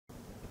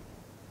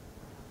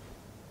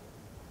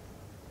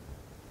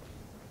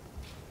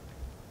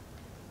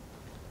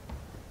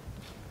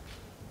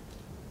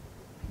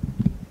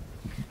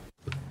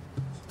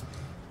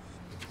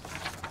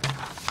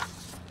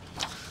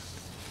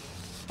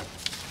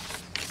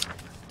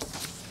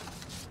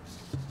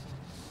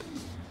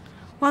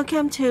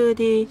Welcome to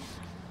the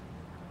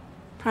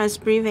press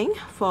briefing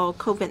for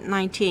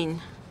COVID-19.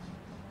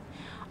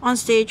 On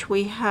stage,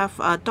 we have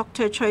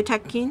Dr. Choi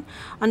Taek-kin,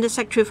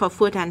 Undersecretary for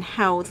Food and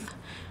Health,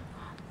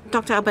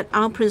 Dr. Albert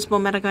Au, Principal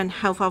Medical and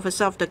Health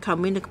Officer of the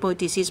Communicable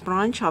Disease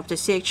Branch of the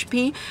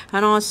CHP,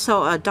 and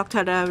also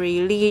Dr.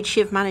 Larry Lee,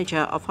 Chief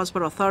Manager of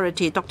Hospital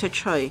Authority. Dr.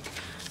 Choi.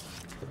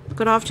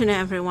 Good afternoon,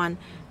 everyone.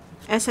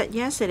 As at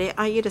yesterday,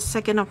 i.e. the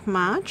 2nd of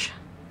March,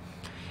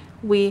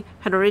 we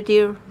had already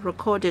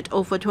recorded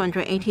over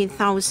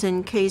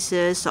 218,000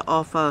 cases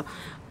of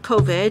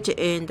COVID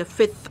in the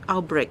 5th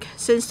outbreak.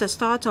 Since the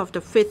start of the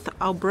 5th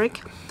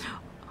outbreak,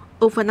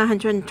 over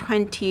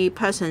 920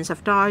 persons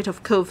have died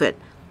of COVID.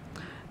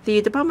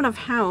 The Department of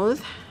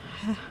Health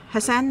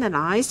has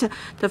analyzed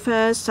the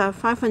first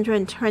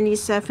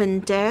 527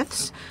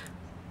 deaths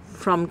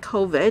from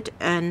COVID,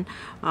 and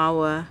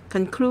our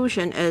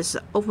conclusion is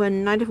over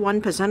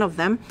 91% of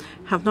them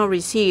have not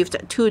received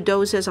 2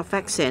 doses of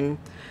vaccine.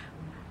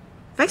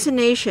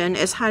 Vaccination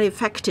is highly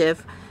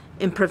effective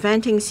in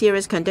preventing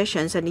serious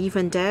conditions and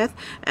even death.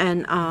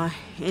 And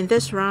in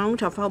this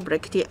round of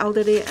outbreak, the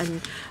elderly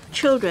and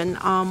children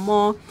are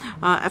more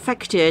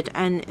affected,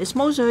 and it's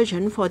most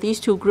urgent for these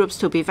 2 groups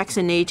to be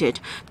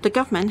vaccinated. The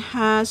government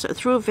has,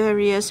 through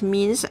various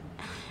means,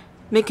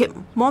 make it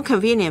more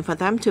convenient for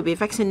them to be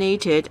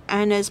vaccinated,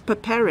 and is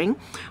preparing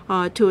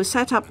to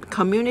set up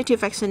community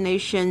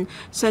vaccination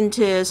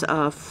centers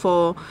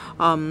for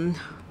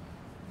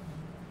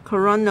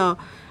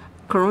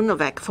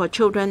CoronaVac for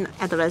children,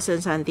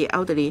 adolescents, and the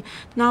elderly.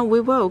 Now we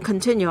will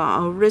continue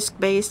our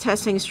risk-based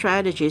testing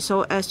strategy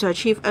so as to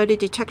achieve early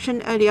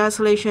detection, early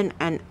isolation,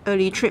 and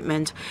early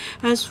treatment.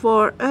 As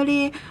for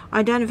early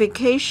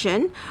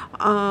identification,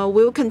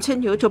 we will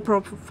continue to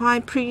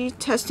provide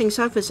pre-testing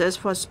services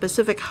for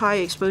specific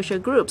high-exposure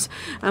groups,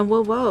 and we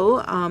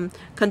will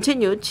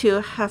continue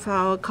to have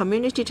our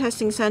community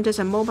testing centers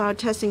and mobile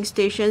testing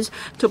stations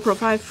to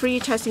provide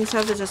free testing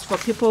services for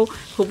people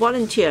who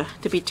volunteer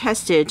to be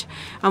tested,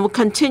 and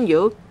will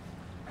continue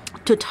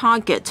to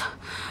target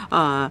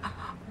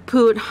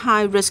put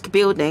high-risk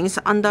buildings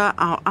under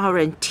our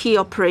R&T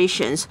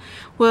operations.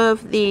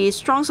 With the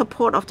strong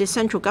support of the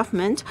central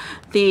government,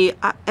 the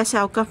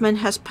SL government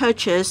has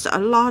purchased a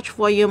large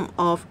volume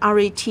of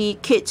RAT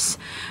kits,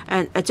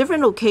 and at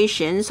different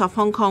locations of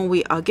Hong Kong,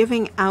 we are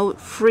giving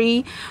out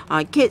free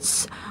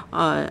kits.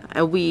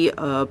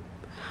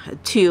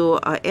 To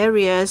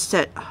areas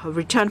that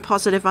return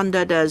positive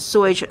under the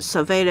sewage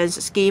surveillance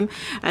scheme,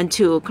 and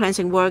to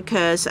cleansing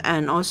workers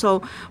and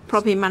also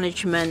property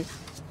management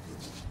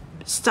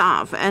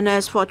staff. And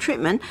as for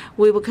treatment,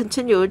 we will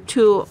continue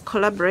to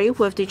collaborate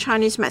with the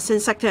Chinese medicine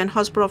sector and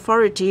hospital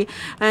authority,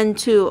 and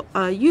to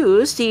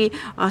use the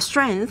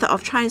strength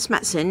of Chinese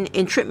medicine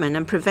in treatment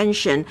and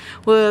prevention.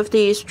 With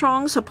the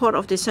strong support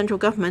of the central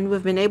government,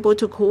 we've been able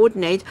to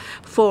coordinate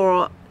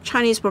for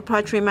Chinese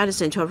proprietary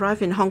medicine to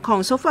arrive in Hong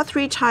Kong. So far,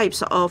 3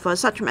 types of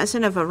such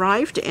medicine have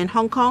arrived in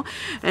Hong Kong,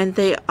 and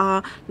they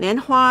are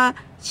Lianhua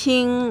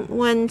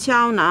Qingwen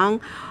Jiaonang,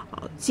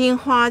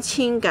 Jinhua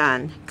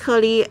Qinggan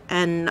Keli,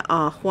 and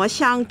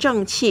Huaxiang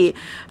Zhengqi.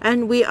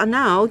 And we are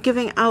now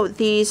giving out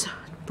these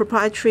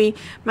proprietary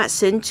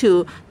medicine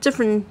to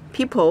different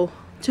people,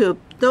 to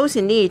those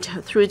in need,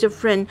 through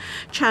different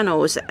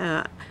channels,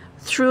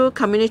 through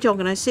community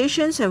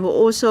organizations, and we're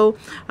also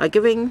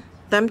giving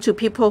them to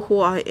people who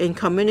are in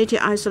community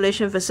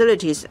isolation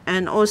facilities,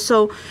 and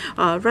also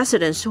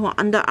residents who are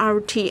under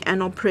RT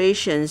and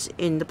operations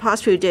in the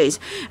past few days.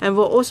 And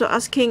we're also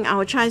asking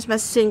our Chinese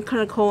medicine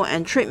clinical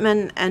and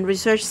treatment and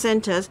research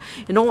centers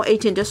in all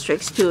 18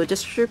 districts to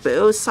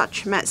distribute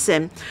such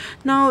medicine.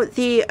 Now,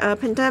 the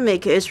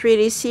pandemic is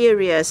really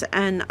serious,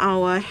 and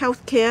our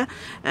healthcare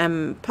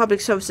and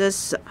public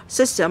services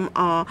system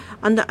are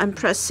under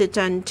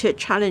unprecedented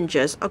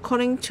challenges.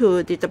 According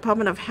to the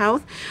Department of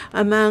Health,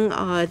 among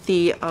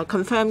the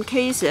confirmed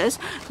cases,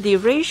 the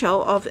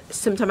ratio of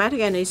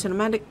symptomatic and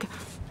asymptomatic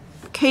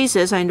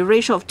cases are in the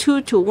ratio of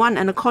 2 to 1,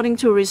 and according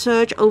to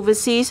research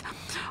overseas,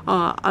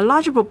 a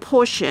larger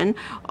proportion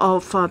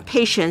of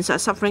patients are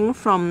suffering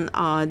from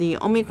the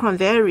Omicron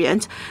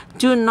variant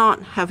do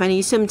not have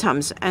any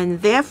symptoms,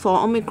 and therefore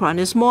Omicron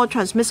is more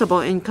transmissible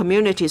in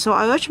communities. So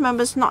I urge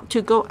members not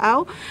to go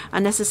out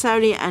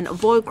unnecessarily and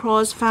avoid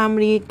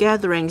cross-family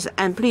gatherings,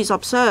 and please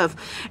observe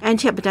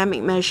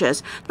anti-epidemic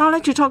measures. Now I'd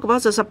like to talk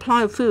about the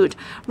supply of food.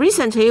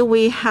 Recently,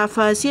 we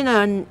have seen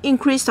an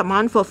increased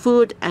demand for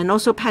food and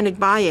also panic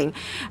buying.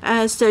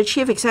 As the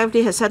Chief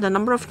Executive has said a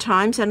number of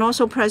times, and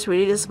also press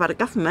releases by the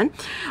government,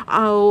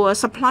 our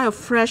supply of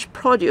fresh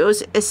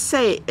produce is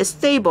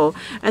stable,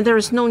 and there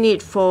is no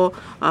need for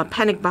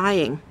panic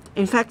buying.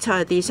 In fact,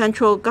 the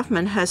central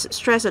government has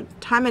stressed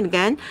time and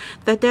again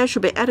that there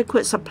should be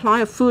adequate supply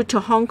of food to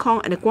Hong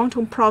Kong, and the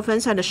Guangdong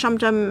province and the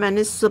Shandong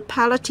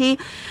municipality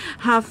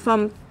have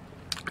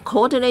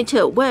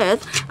coordinated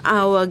with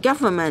our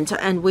government,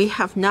 and we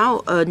have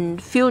now a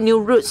few new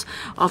routes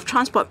of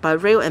transport by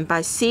rail and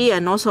by sea,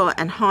 and also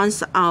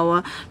enhance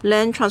our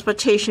land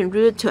transportation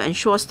route to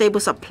ensure stable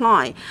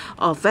supply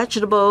of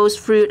vegetables,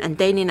 fruit, and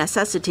daily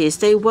necessities.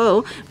 They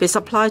will be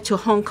supplied to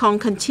Hong Kong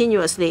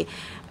continuously.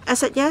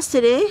 As at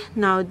yesterday,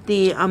 now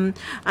the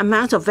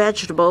amount of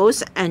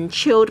vegetables and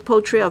chilled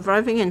poultry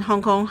arriving in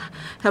Hong Kong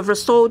have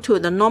restored to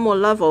the normal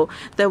level.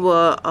 There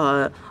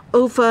were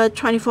over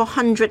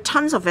 2,400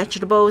 tons of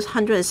vegetables,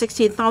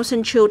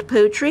 160,000 chilled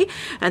poultry,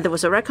 and there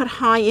was a record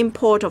high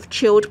import of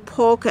chilled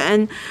pork,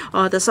 and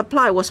the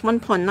supply was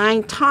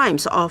 1.9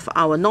 times of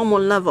our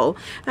normal level.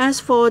 As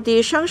for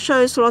the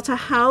Shanghai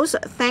slaughterhouse,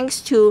 thanks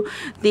to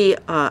the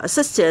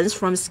assistance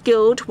from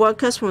skilled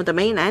workers from the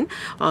mainland,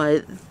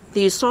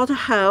 the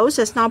slaughterhouse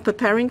is now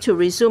preparing to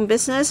resume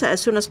business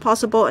as soon as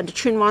possible, and the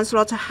Chinwan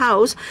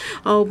slaughterhouse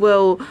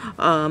will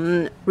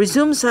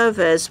resume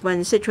service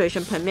when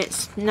situation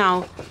permits.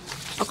 Now,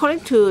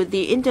 according to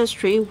the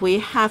industry, we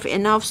have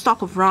enough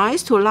stock of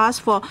rice to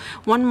last for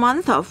 1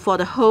 month for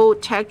the whole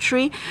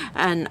territory,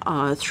 and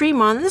 3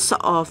 months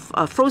of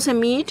frozen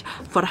meat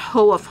for the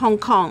whole of Hong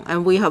Kong.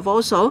 And we have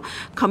also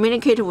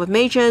communicated with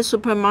major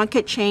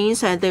supermarket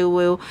chains, and they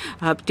will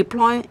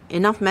deploy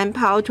enough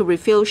manpower to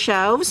refill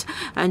shelves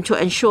and to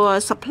ensure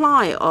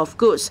supply of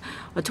goods.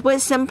 To put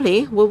it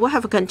simply, we will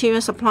have a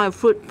continuous supply of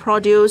food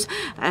produce,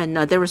 and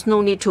there is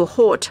no need to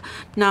hoard.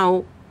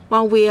 Now,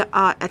 while we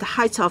are at the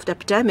height of the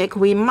epidemic,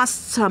 we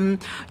must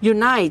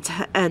unite,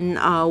 and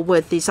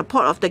with the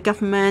support of the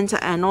government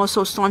and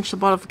also staunch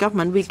support of the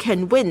government, we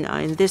can win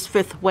in this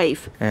fifth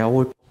wave.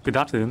 Good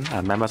afternoon,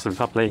 members of the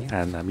public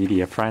and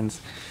media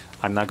friends.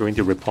 I'm now going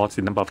to report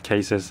the number of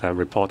cases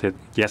reported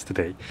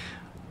yesterday.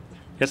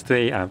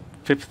 Yesterday,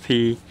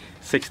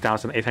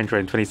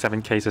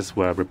 56,827 cases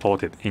were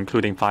reported,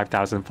 including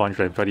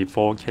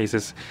 5,434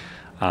 cases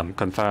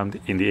confirmed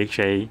in the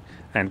HA,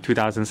 and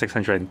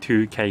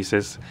 2,602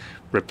 cases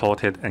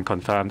reported and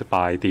confirmed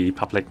by the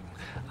Public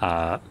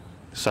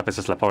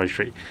Services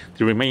Laboratory.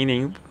 The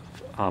remaining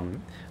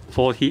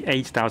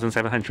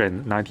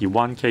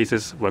 48,791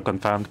 cases were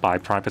confirmed by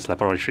private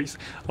laboratories.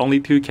 Only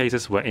 2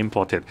 cases were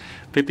imported.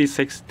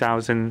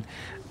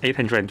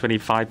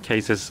 56,825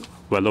 cases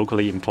were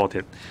locally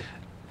imported.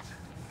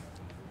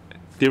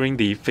 During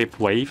the fifth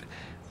wave,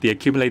 the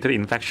accumulated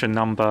infection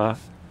number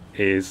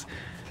is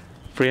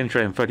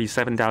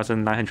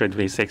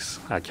 337,926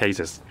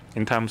 cases.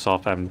 In terms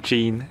of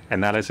gene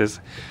analysis,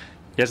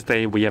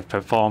 yesterday we have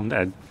performed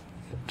a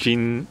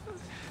genome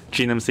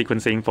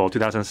sequencing for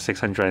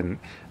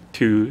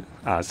 2,602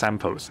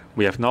 samples.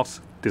 We have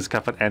not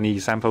discovered any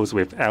samples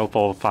with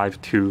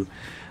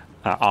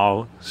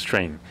L452R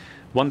strain.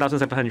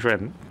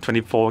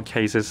 1,724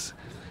 cases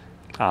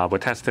were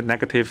tested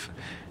negative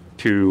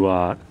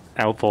to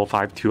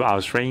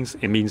L452R strains.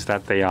 It means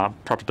that they are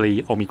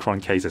probably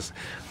Omicron cases.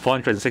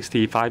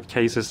 465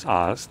 cases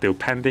are still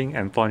pending,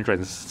 and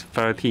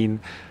 413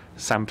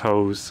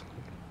 samples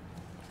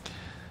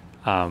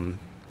are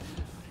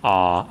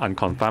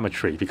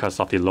unconfirmatory because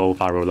of the low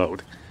viral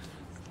load.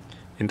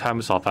 In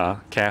terms of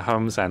care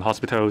homes and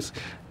hospitals,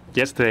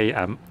 yesterday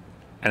an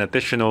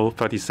additional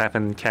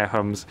 37 care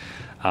homes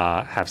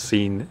have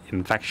seen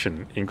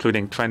infection,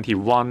 including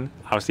 21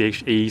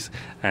 RCHEs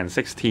and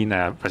 16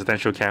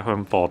 residential care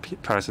homes for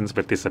persons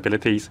with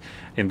disabilities,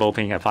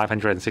 involving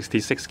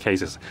 566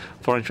 cases.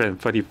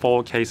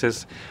 434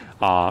 cases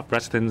are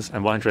residents,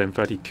 and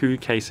 132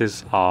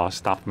 cases are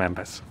staff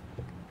members.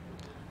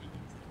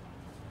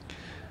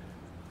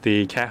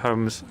 The care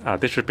homes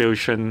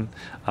distribution,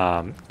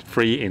 3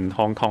 in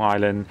Hong Kong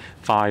Island,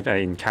 5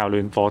 in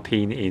Kowloon,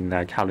 14 in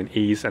Kowloon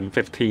East, and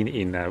 15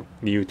 in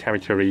New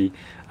Territory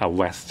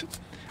West,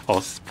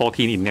 or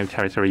 14 in New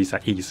Territories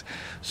East.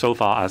 So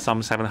far,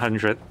 some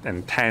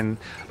 710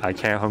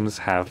 care homes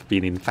have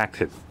been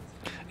infected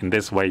in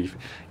this wave,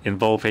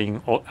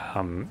 involving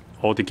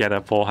altogether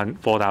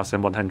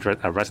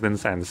 4,100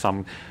 residents and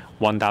some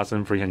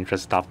 1,300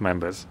 staff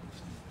members.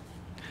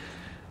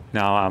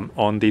 Now,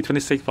 on the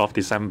 26th of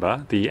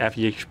December, the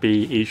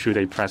FEHB issued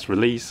a press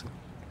release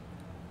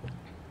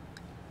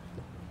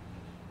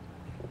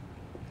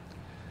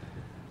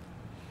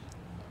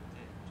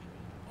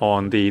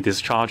on the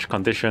discharge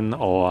condition,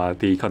 or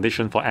the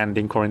condition for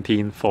ending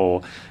quarantine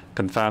for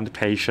confirmed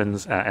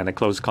patients and the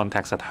close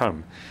contacts at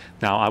home.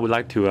 Now, I would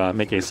like to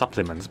make a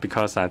supplement,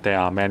 because there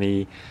are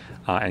many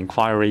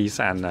inquiries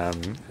and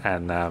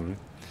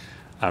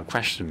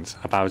questions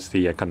about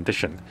the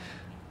condition.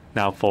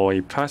 Now, for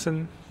a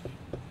person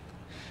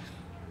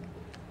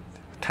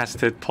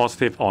tested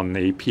positive on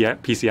a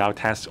PCR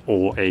test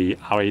or a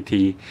RAT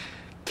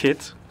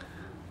kit,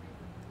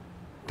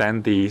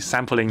 then the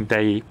sampling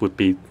day would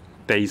be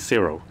day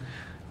 0.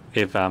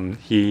 If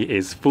he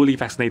is fully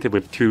vaccinated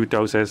with 2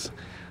 doses,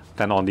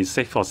 then on the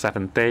 6th or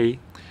 7th day,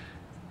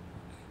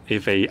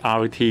 if a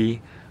RAT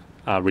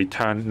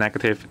returned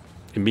negative,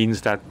 it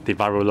means that the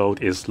viral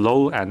load is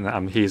low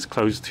and he is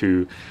close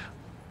to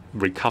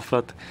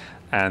recovered,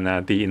 and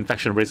the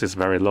infection risk is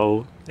very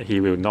low. He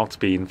will not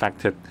be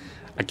infected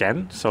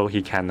again so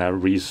he can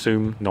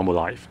resume normal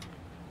life.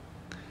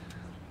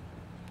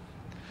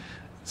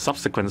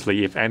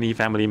 Subsequently, if any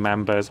family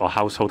members or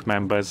household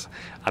members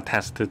are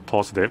tested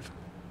positive,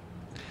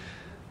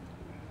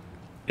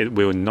 it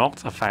will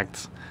not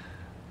affect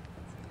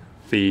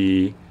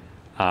the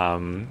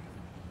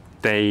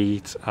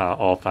date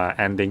of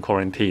ending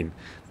quarantine.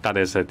 That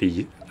is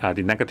the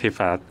negative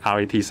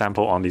RAT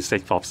sample on the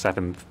 6th of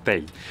 7th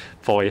day.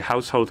 For a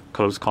household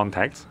close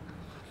contact,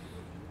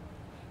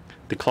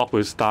 the clock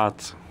will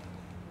start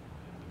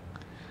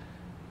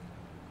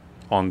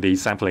on the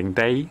sampling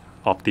day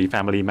of the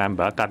family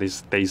member, that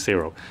is day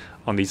 0.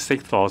 On the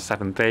 6th or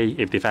 7th day,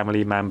 if the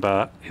family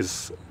member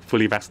is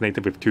fully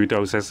vaccinated with 2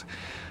 doses,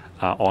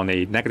 on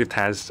a negative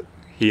test,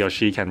 he or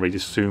she can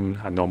resume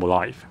a normal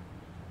life.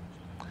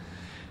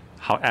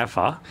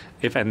 However,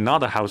 if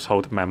another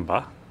household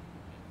member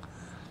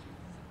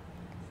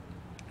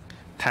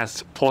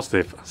tests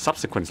positive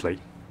subsequently,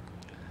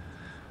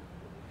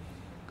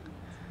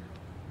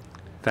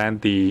 then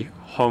the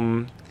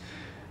home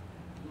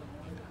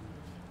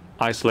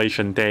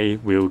isolation day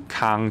will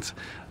count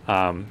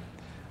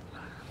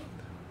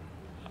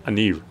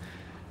anew.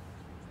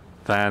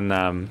 Then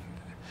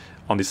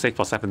on the 6th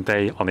or 7th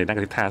day, on the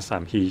negative test,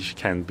 he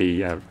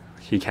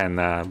can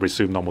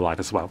resume normal life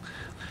as well.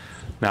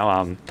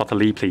 Now, Dr.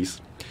 Lee,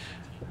 please.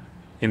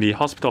 In the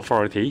hospital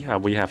authority,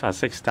 we have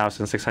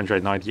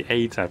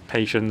 6,698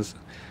 patients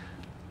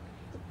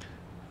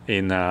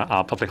in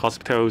our public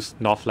hospitals,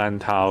 North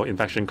Lantau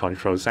Infection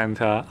Control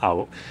Center,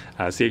 our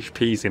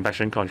CHP's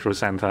Infection Control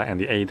Center, and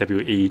the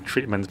AWE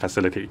treatment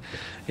facility.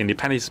 In the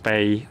Penny's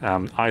Bay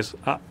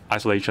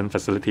isolation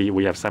facility,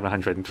 we have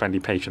 720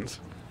 patients.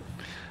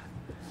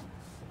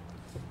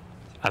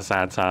 As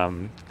at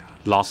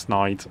last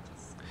night,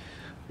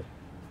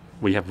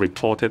 we have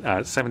reported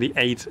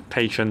 78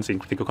 patients in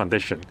critical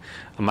condition.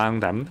 Among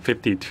them,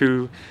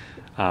 52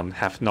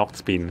 have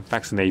not been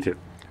vaccinated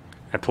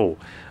at all.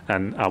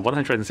 And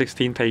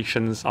 116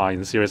 patients are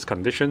in serious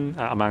condition.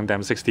 Among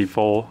them,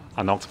 64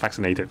 are not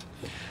vaccinated.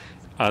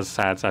 As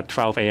at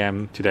 12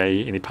 a.m. today,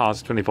 in the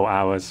past 24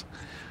 hours,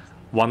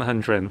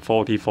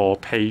 144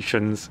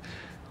 patients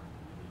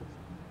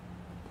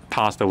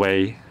passed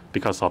away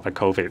because of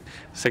COVID.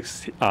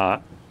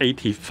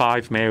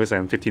 85 males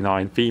and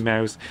 59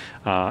 females,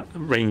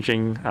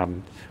 ranging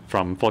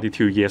from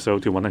 42 years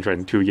old to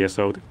 102 years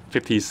old.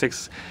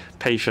 56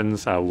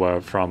 patients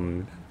were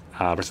from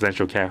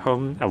residential care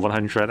home,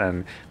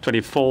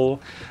 124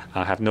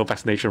 have no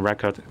vaccination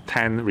record,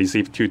 10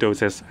 received 2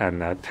 doses,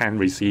 and 10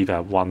 received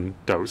 1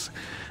 dose.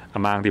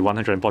 Among the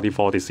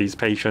 144 deceased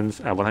patients,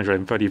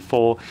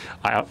 134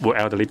 were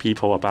elderly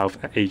people above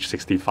age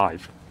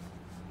 65.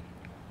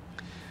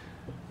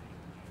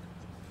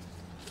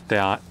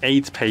 There are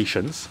 8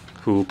 patients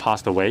who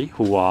passed away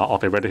who are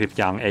of a relatively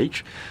young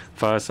age.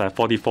 First, a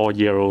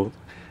 44-year-old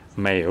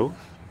male.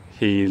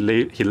 He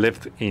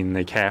lived in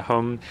a care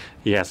home.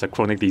 He has a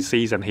chronic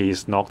disease, and he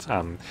is not.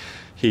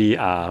 He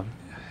has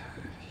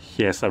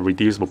a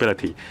reduced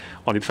mobility.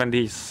 On the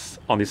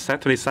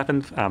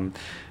 27th,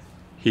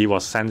 he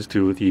was sent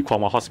to the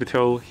Cornwall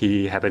Hospital.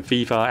 He had a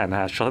fever and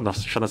a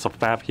shortness of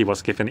breath. He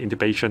was given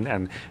intubation,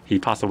 and he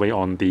passed away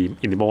in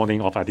the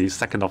morning of the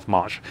 2nd of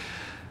March.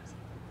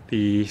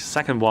 The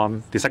second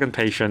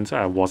patient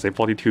was a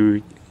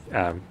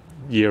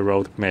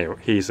 42-year-old male.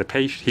 He was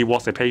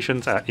a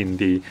patient in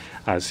the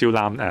Siu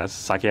Lam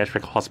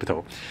Psychiatric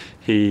Hospital.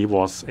 He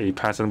was a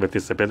person with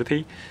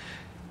disability.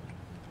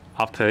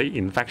 After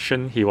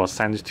infection, he was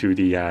sent to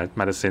the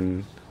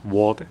medicine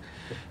ward.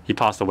 He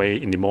passed away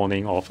on the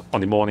morning of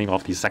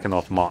the 2nd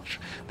of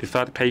March. The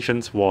third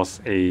patient was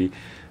a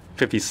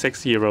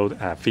 56-year-old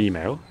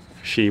female.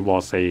 She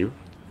was a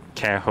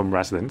care home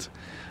resident.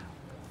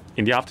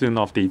 In the afternoon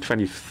of the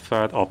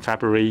 23rd of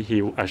February,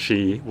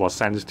 she was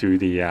sent to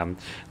the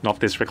North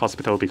District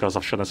Hospital because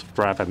of shortness of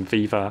breath and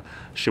fever.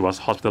 She was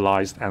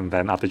hospitalized, and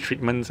then after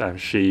treatment,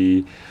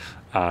 she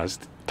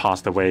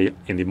passed away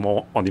on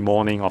the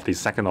morning of the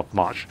 2nd of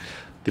March.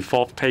 The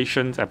fourth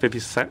patient, a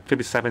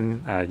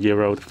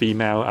 57-year-old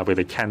female with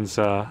a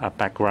cancer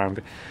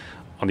background,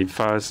 on the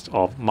 1st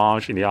of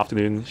March in the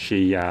afternoon,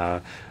 she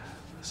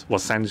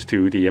was sent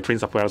to the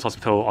Prince of Wales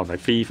Hospital on a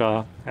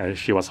fever.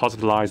 She was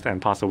hospitalized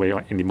and passed away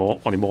on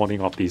the morning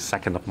of the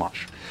 2nd of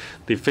March.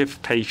 The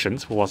fifth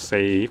patient was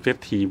a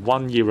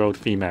 51-year-old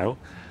female.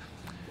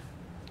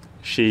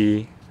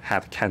 She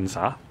had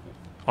cancer.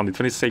 On the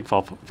 26th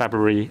of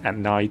February at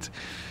night,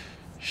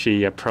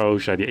 she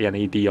approached the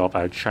A&ED of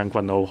Cheung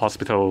Kwan O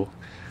Hospital.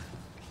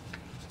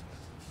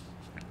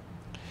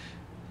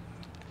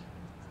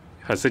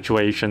 Her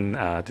situation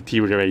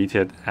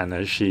deteriorated,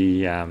 and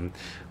she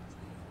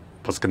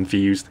was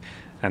confused,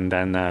 and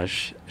then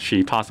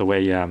she passed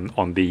away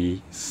on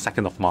the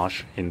 2nd of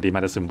March in the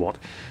medicine ward.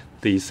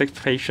 The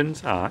sixth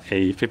patient,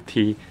 a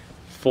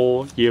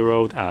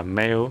 54-year-old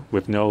male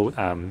with no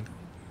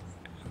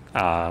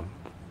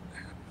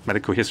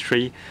medical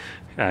history.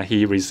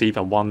 He received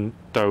 1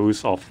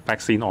 dose of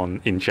vaccine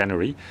in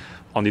January.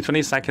 On the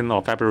 22nd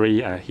of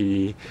February,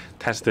 he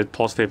tested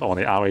positive on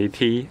the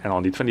RAT, and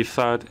on the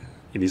 23rd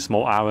in the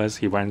small hours,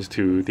 he went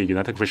to the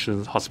United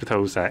Christian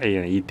Hospital's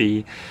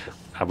A&ED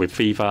with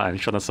fever and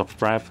shortness of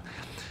breath.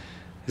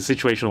 His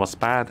situation was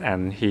bad,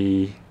 and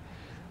he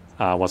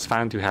was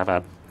found to have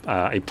a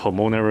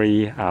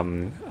pulmonary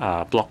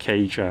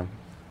blockage.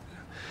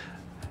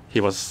 He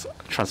was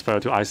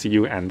transferred to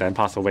ICU and then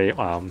passed away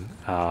on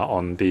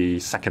the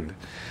 2nd.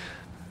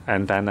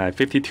 And then a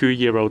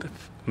 52-year-old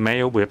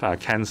male with a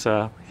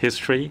cancer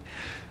history.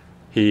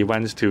 He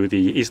went to the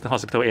Eastern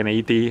Hospital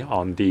A&ED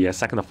on the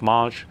 2nd of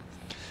March.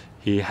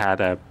 He had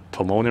a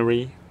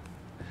pulmonary,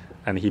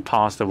 and he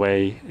passed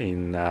away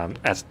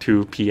at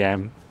 2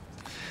 p.m.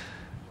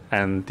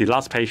 And the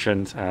last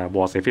patient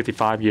was a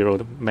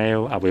 55-year-old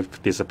male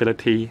with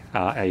disability,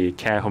 a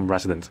care home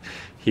resident.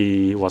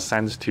 He was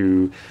sent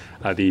to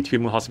the Two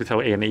Moon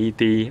Hospital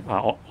A&ED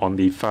on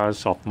the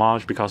 1st of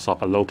March because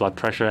of a low blood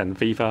pressure and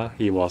fever.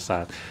 He was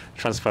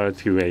transferred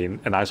to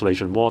an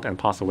isolation ward and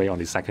passed away on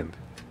the 2nd.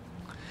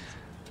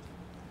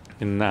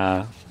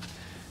 And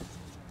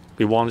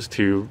we want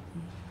to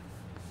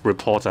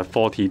report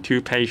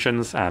 42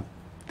 patients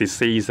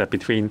deceased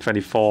between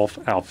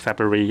 24th of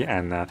February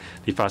and the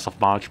 1st of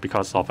March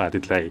because of the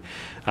delay.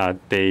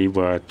 They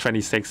were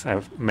 26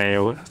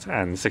 males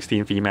and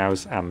 16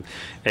 females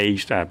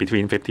aged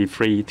between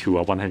 53 to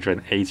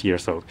 108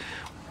 years old.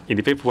 In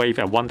the fifth wave,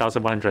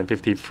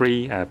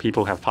 1,153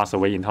 people have passed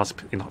away in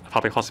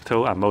public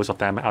hospital, and most of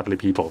them elderly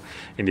people.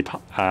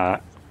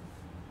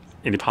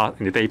 In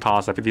the day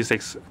past,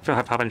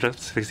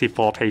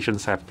 564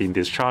 patients have been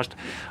discharged.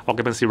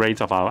 Occupancy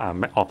rate of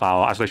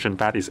our isolation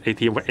bed is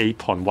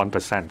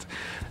 88.1%.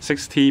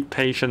 60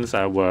 patients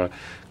were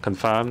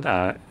confirmed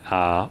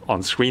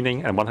on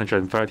screening, and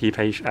 130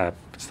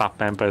 staff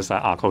members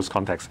are close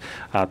contacts.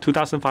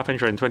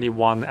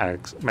 2,521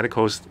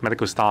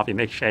 medical staff in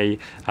HA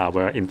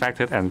were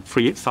infected, and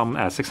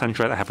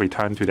 600 have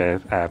returned to their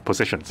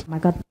positions. My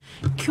God.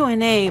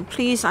 Q&A,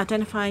 please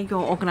identify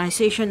your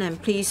organization and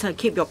please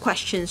keep your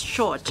questions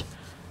short.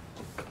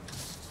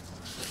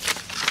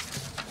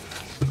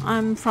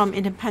 I'm from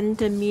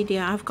Independent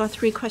Media. I've got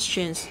 3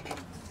 questions.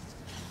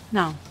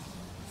 Now,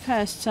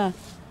 first,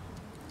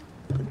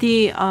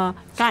 the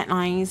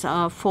guidelines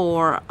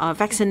for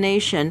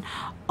vaccination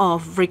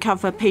of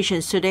recovered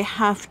patients, do they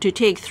have to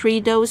take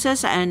 3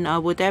 doses, and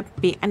would there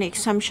be any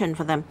exemption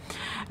for them?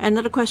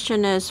 Another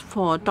question is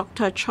for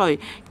Dr. Choi.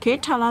 Can you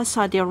tell us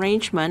the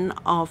arrangement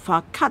of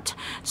cut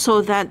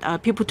so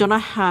that people do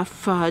not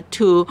have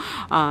to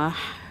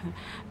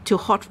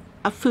hot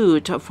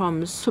food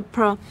from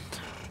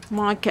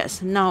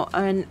supermarkets? Now,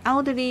 an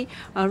elderly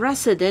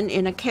resident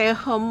in a care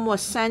home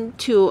was sent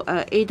to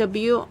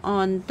AW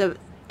on the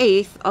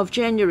 8th of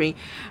January,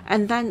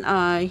 and then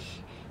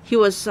he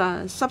was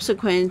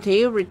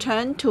subsequently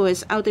returned to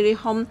his elderly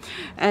home,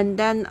 and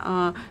then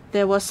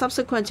there was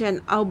subsequently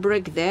an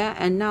outbreak there,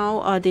 and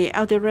now the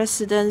elderly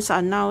residents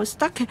are now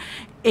stuck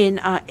in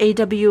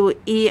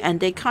AWE, and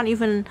they can't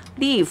even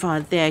leave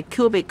their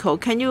cubicle.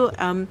 Can you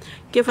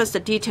give us the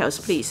details,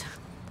 please?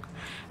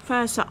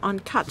 First, on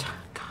cut,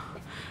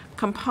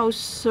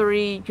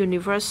 compulsory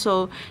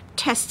universal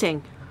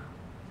testing.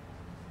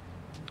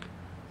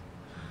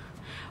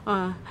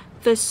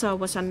 This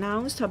was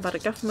announced by the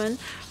government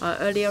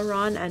earlier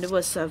on, and it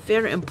was a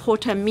very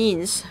important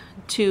means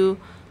to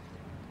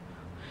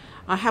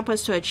help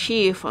us to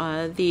achieve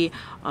the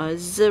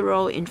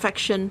zero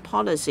infection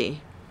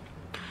policy.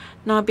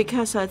 Now,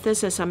 because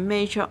this is a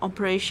major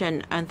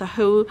operation and the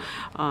whole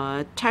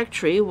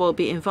territory will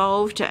be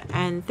involved,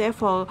 and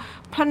therefore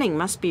planning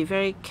must be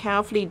very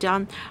carefully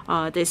done.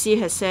 The C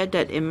has said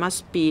that it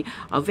must be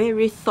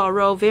very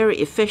thorough, very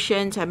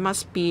efficient, and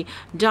must be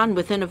done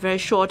within a very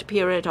short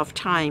period of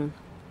time.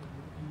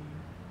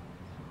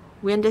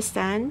 We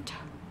understand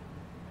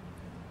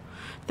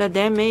that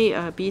there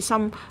may be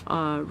some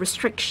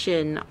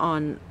restriction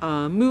on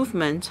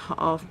movement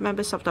of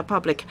members of the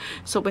public.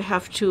 So we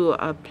have to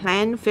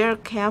plan very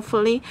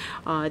carefully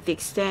the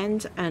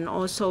extent and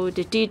also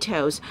the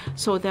details.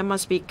 So there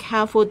must be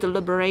careful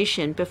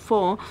deliberation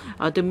before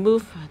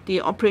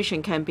the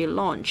operation can be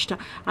launched.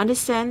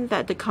 Understand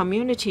that the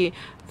community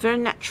very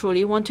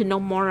naturally want to know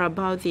more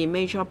about the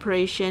major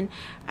operation,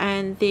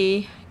 and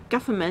the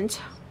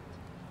government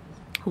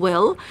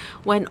will,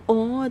 when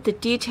all the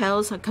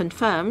details are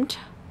confirmed,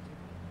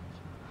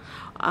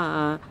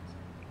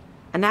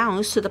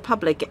 announce to the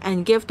public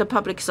and give the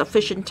public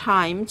sufficient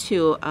time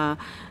to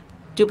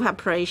do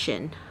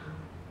preparation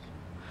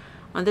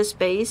on this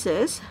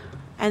basis.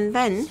 And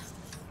then,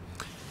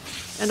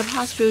 in the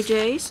past few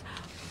days,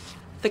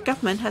 the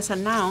government has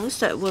announced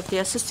that with the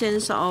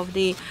assistance of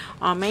the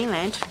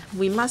mainland,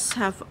 we must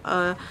have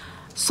a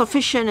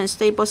sufficient and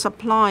stable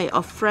supply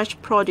of fresh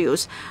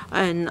produce,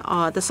 and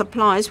the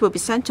supplies will be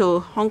sent to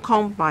Hong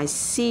Kong by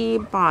sea,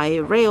 by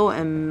rail,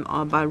 and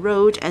by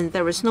road, and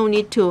there is no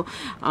need to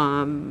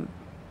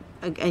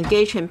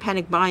engage in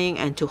panic buying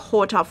and to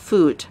hoard up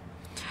food.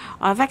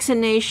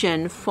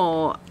 Vaccination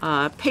for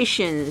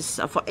patients,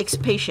 for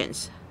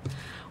ex-patients.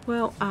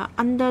 Well,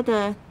 under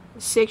the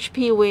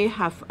CHP, we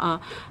have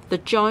the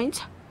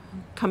joint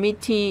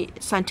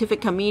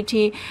scientific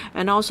committee,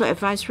 and also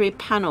advisory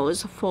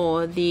panels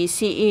for the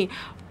CE.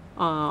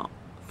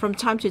 From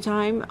time to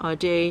time,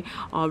 they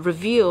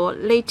review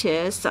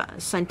latest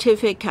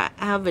scientific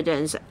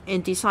evidence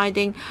in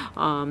deciding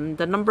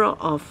the number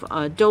of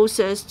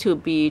doses to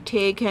be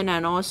taken,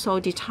 and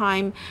also the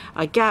time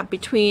gap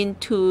between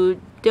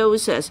two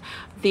doses.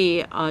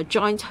 The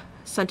joint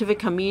scientific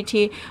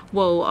committee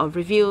will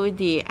review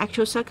the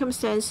actual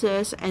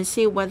circumstances and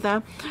see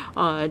whether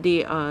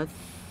the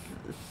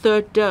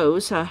third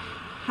dose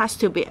has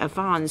to be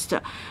advanced.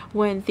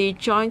 When the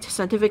joint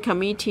scientific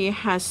committee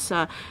has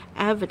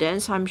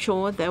evidence, I'm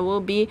sure there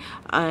will be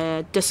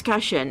a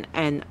discussion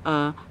and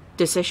a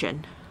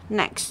decision.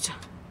 Next,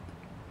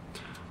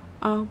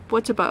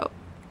 what about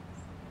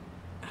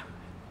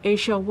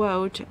Asia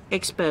World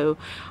Expo?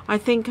 I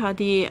think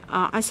the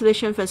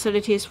isolation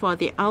facilities for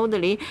the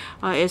elderly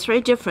is very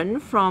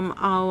different from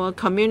our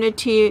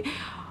community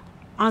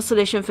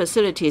isolation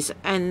facilities,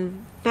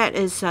 and that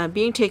is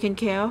being taken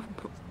care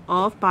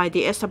of by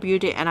the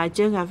SWD, and I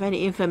don't have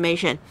any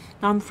information.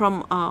 I'm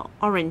from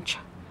Orange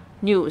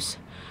News.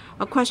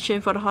 A question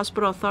for the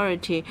hospital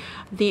authority.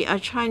 The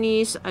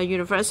Chinese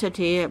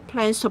university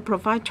plans to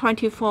provide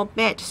 24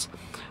 beds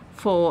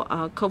for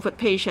COVID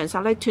patients.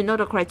 I'd like to know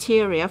the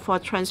criteria for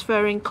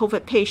transferring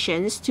COVID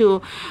patients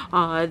to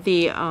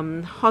the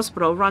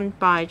hospital run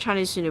by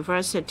Chinese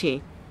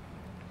university.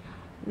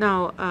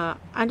 Now, I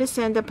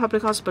understand that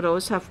public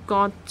hospitals have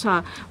got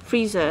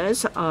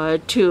freezers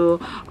to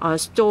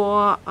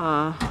store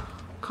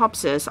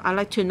corpses. I'd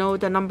like to know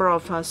the number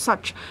of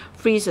such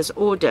freezers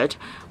ordered.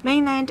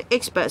 Mainland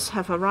experts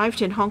have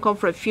arrived in Hong Kong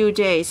for a few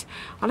days.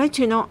 I'd like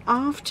to know,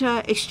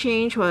 after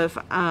exchange with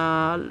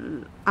our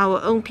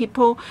own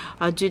people,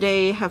 do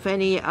they have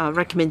any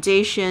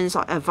recommendations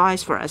or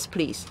advice for us,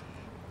 please?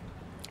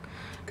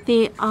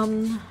 The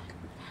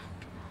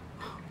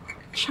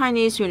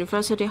Chinese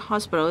University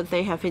Hospital,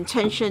 they have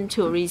intention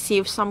to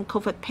receive some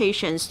COVID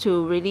patients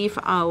to relieve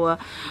our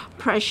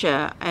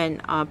pressure, and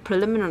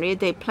preliminarily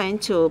they plan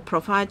to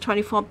provide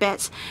 24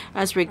 beds.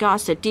 As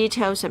regards the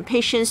details and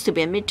patients to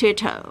be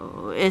admitted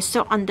is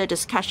still under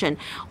discussion.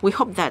 We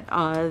hope that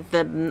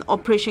the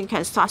operation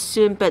can start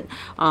soon, but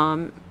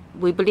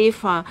we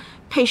believe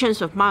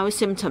patients with mild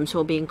symptoms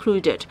will be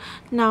included.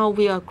 Now,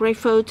 we are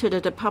grateful to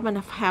the Department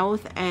of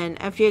Health and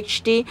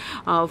FUHD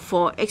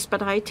for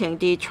expediting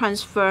the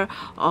transfer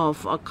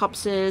of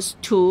corpses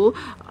to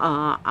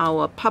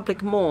our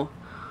public mall.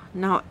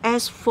 Now,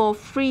 as for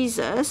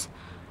freezers,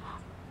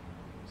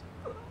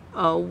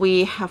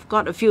 we have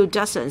got a few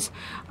dozens.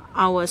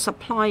 Our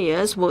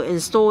suppliers will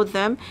install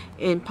them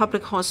in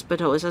public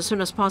hospitals as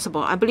soon as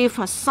possible. I believe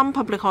some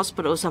public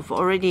hospitals have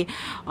already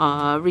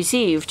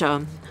received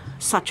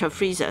such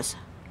freezers.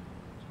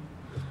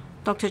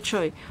 Dr.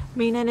 Choi,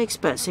 mainland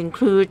experts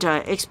include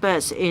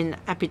experts in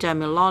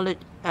epidemiology,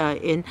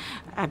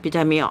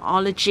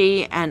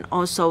 and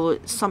also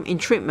some in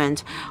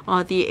treatment.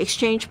 The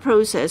exchange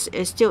process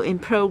is still in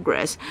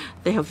progress.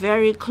 They have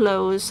very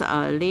close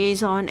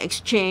liaison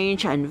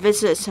exchange and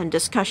visits and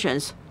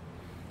discussions.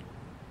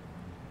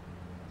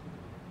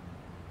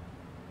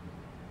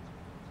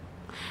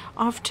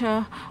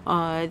 After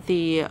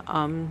the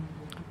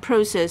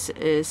process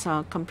is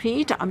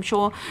complete, I'm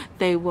sure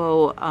they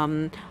will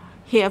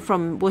hear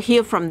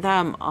from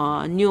them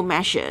new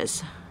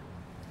measures.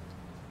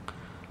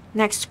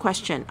 Next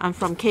question. I'm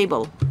from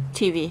cable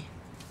TV.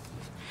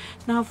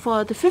 Now,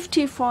 for the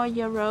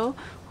 54-year-old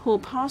who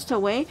passed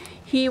away,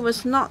 he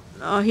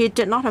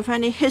did not have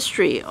any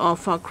history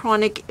of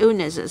chronic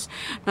illnesses.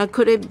 Now,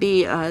 could it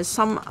be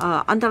some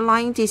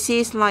underlying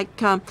disease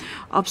like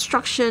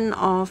obstruction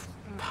of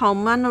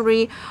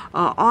pulmonary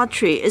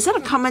artery? Is it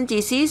a common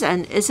disease,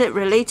 and is it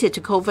related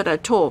to COVID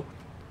at all?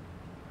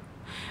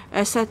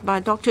 As said by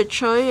Dr.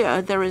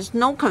 Choi, there is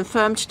no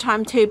confirmed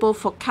timetable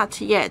for CAT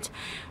yet,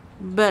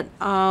 but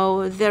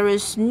there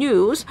is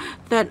news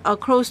that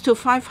close to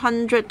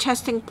 500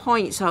 testing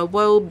points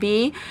will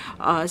be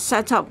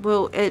set up.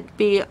 Will it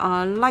be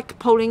like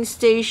polling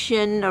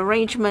station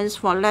arrangements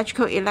for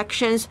local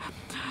elections?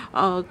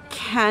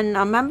 Can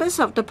members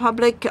of the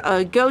public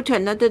go to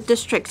another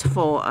district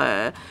for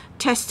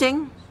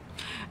testing?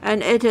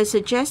 And it is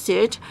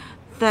suggested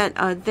that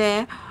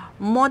there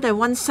more than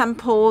one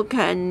sample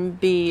can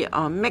be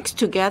mixed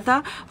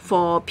together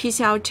for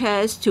PCR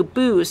tests to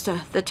boost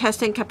the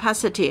testing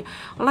capacity.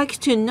 I'd like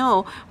to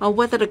know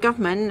whether the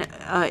government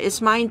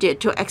is minded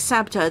to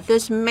accept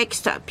this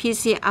mixed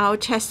PCR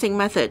testing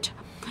method.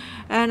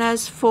 And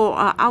as for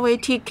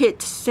RAT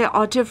kits, there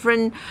are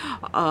different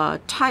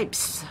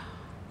types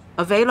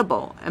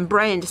available and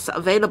brands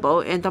available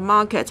in the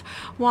market.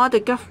 While the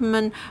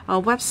government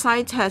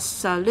website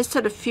has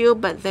listed a few,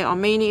 but there are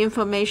many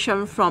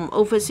information from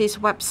overseas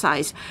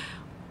websites.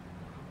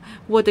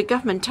 Would the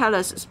government tell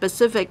us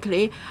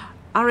specifically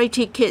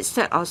RAT kits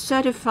that are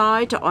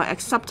certified or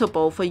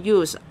acceptable for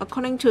use?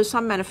 According to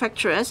some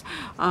manufacturers,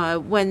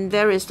 when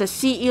there is the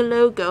CE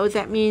logo,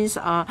 that means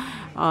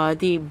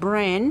the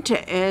brand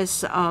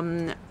is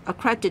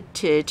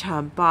accredited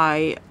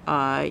by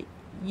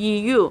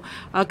EU.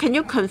 Can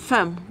you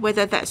confirm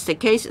whether that's the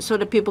case so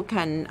that people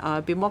can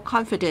be more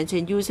confident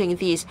in using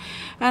these?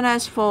 And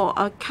as for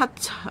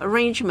cut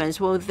arrangements,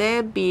 will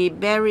there be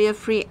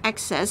barrier-free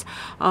access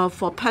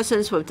for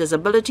persons with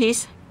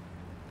disabilities?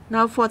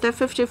 Now, for the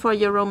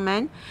 54-year-old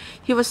man,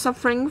 he was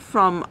suffering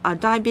from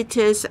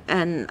diabetes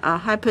and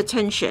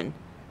hypertension.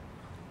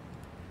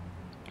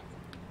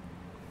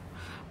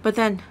 But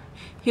then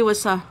he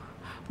was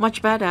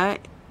much better.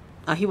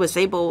 He was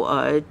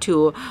able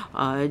to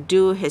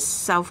do his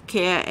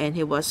self-care, and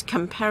he was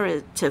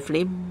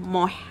comparatively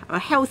more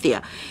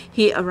healthier.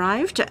 He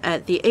arrived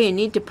at the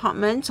A&E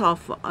department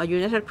of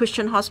United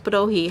Christian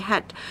Hospital. He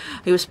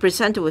was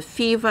presented with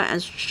fever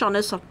and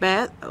shortness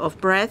of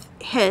breath.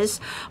 His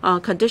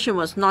condition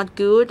was not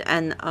good,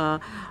 and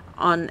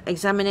on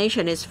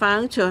examination is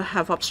found to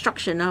have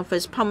obstruction of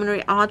his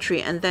pulmonary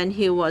artery, and then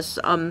he was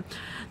admitted.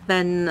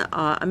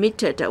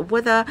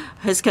 Whether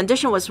his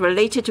condition was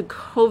related to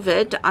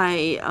COVID,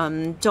 I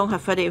don't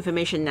have further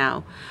information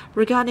now.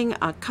 Regarding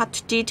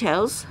cut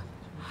details,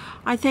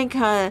 I think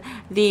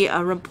the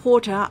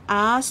reporter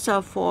asked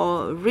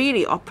for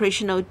really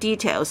operational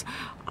details.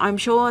 I'm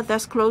sure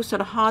that's close to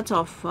the heart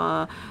of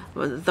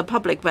the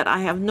public, but I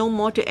have no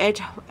more to add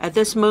at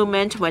this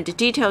moment. When the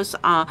details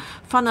are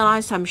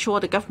finalized, I'm sure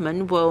the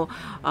government will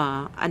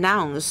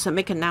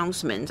make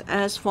announcements.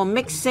 As for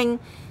mixing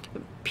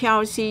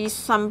PCR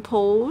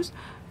samples,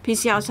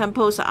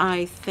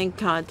 I think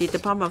the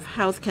Department of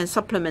Health can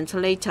supplement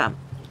later.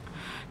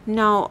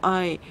 Now,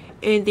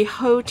 in the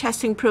whole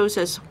testing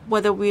process,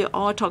 whether we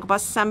all talk about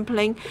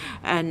sampling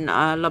and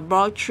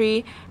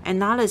laboratory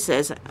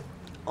analysis,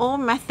 all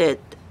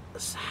methods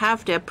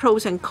have their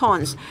pros and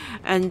cons,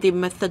 and the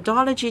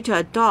methodology to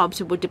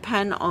adopt will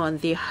depend on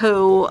the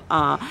whole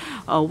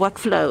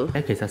workflow.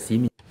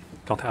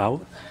 Dr.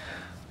 Au,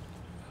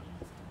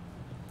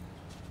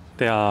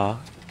 there are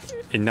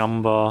a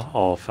number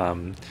of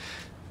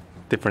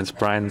different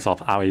brands of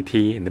RAT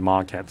in the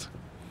market.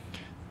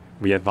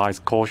 We advise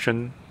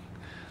caution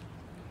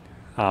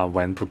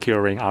when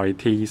procuring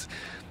RATs.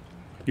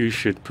 You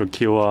should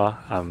procure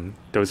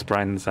those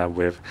brands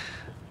with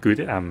good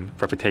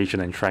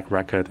reputation and track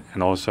record,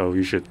 and also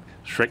you should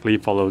strictly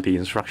follow the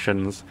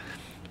instructions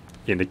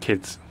in the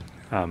kits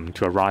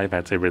to arrive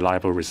at a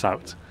reliable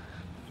result.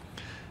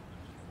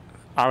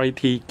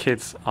 RAT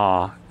kits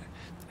are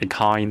a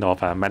kind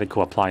of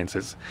medical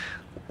appliances.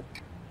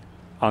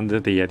 Under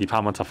the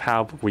Department of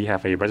Health, we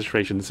have a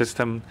registration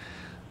system.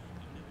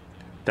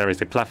 There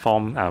is a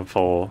platform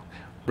for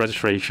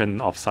registration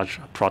of such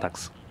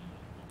products.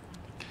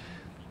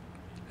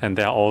 And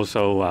there are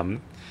also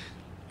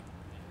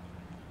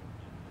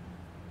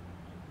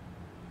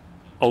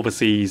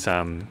overseas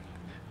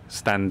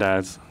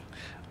standards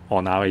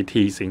on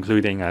RATs,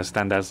 including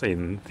standards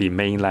in the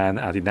mainland,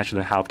 the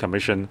National Health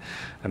Commission,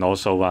 and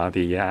also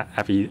the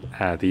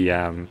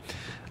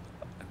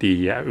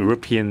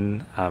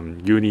European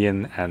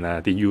Union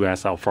and the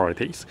US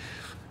authorities.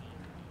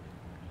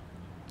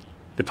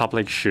 The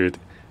public should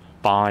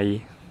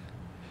buy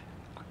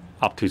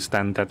up to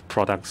standard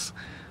products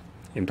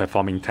in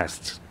performing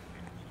tests.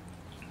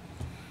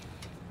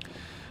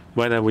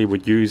 Whether we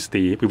would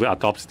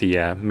adopt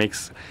the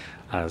mixed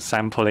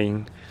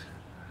sampling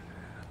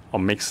or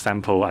mixed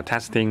sample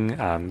testing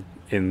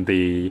in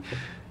the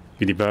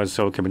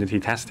universal community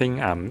testing,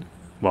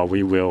 well,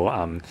 we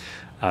will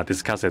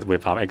discuss it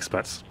with our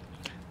experts.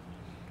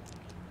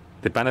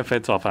 The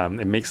benefit of a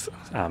mixed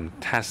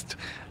test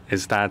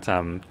is that,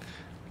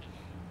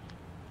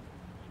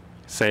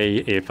 say,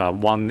 if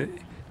 1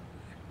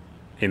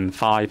 in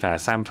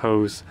 5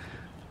 samples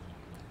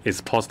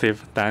is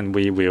positive, then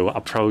we will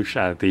approach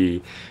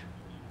the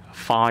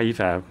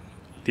five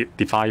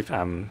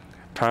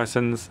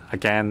persons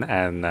again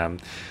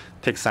and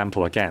take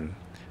sample again.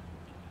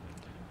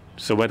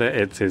 So whether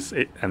it is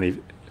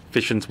an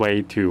efficient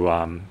way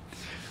to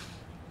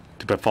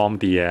perform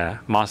the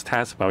mass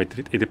test, well,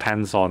 it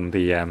depends on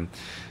the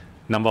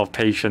number of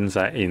patients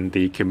in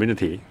the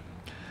community.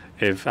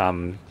 If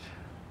a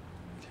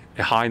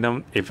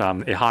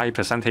high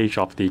percentage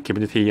of the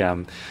community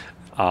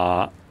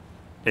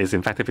is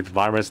infected with the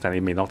virus, then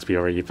it may not be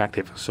very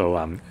effective.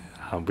 So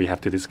we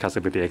have to discuss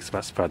it with the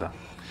experts further.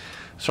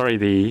 Sorry,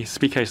 the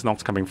speaker is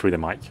not coming through the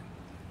mic.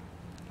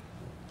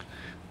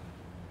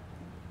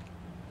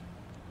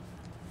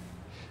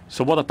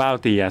 So what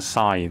about the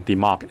sign, the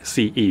mark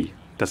CE?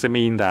 Does it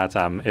mean that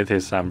it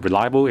is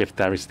reliable if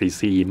there is the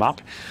CE mark?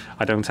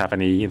 I don't have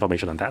any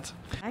information on that.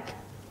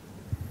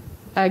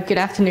 Good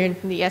afternoon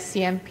from the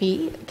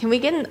SCMP. Can we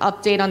get an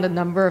update on the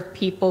number of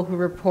people who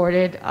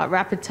reported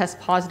rapid test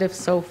positive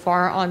so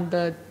far on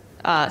the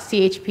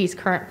CHP's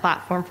current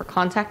platform for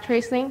contact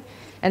tracing,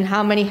 and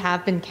how many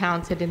have been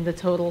counted in the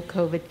total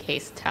COVID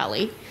case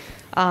tally?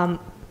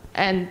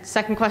 And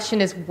second question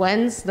is,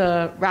 when's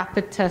the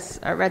rapid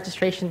test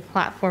registration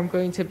platform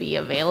going to be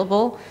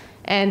available?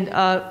 And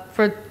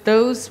for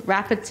those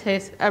rapid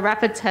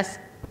tests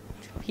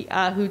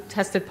who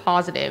tested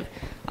positive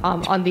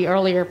on the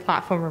earlier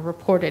platform and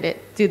reported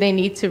it, do they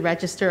need to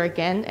register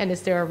again? And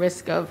is there a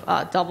risk of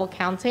double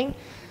counting?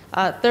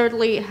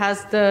 Thirdly,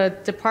 has the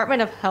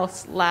Department of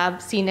Health's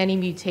lab seen any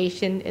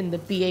mutation in the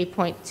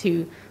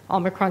BA.2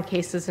 Omicron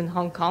cases in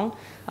Hong Kong?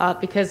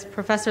 Because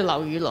Professor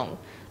Lau Yulong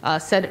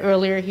said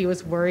earlier he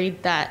was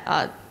worried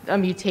that a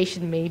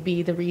mutation may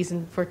be the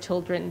reason for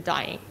children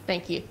dying.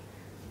 Thank you.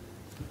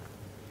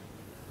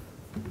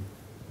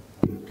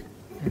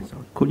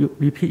 Could you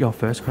repeat your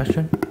first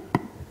question?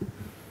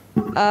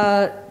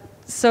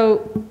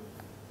 So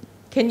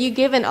can you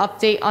give an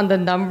update on the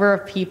number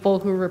of people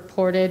who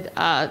reported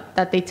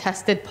that they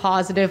tested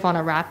positive on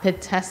a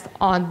rapid test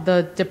on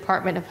the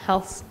Department of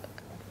Health's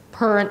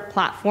current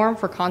platform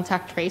for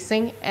contact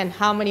tracing, and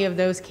how many of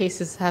those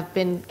cases have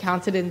been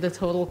counted in the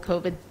total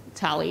COVID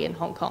tally in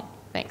Hong Kong?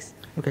 Thanks.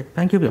 Okay,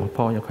 thank you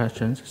for your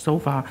questions. So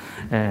far,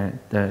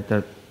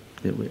 the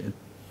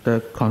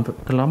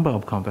number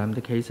of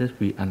confirmed cases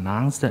we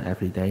announced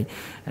every day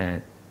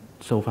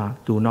so far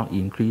do not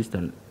increase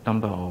the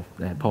number of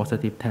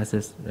positive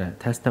tests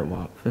tested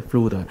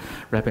through the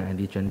rapid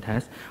antigen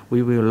test.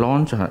 We will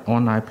launch an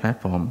online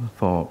platform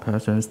for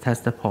persons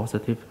tested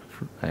positive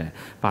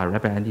by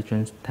rapid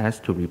antigen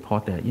test to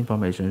report their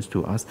information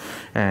to us,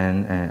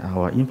 and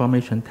our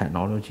information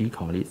technology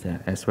colleagues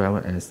as well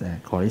as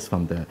colleagues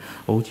from the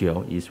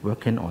OGO is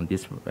working on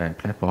this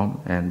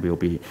platform and will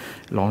be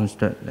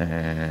launched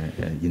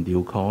in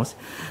due course.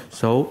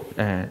 So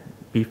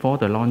before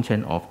the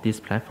launching of this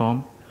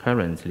platform,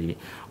 currently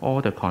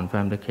all the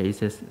confirmed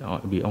cases,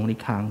 we only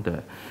count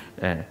the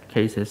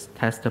cases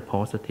tested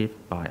positive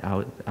by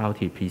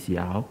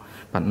RT-PCR,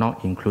 but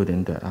not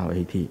including the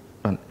RAT.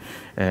 But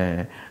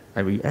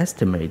we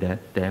estimate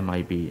that there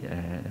might be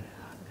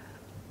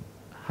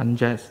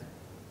hundreds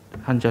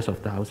of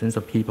thousands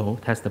of people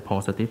tested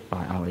positive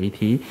by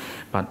RAT,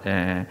 but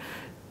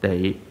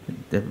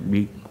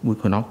we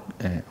could not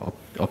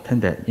obtain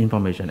that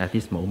information at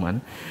this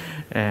moment.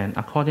 And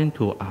according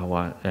to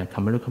our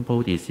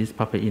communicable disease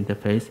public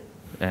interface,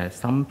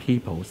 some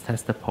people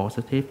tested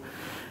positive.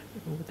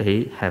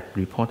 They have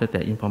reported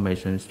their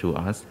information to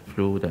us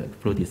through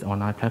this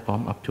online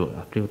platform up to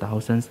a few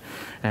thousands,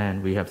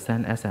 and we have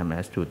sent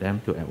SMS to them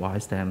to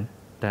advise them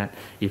that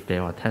if they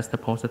are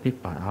tested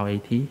positive by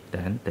RAT,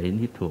 then they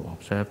need to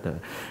observe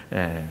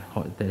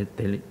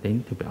they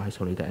need to be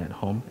isolated at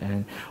home.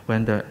 And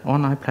when the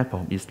online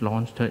platform is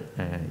launched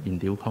in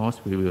due course,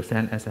 we will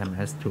send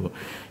SMS to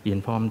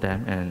inform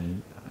them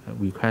and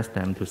request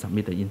them to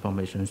submit the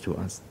information to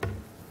us.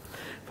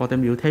 For the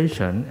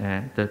mutation,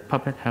 the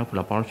Public Health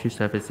Laboratory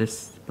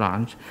Services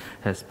branch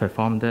has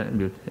performed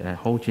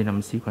whole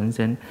genome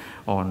sequencing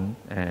on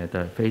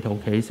the fatal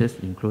cases,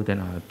 including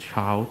a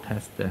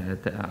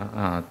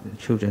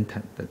children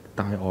that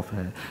die of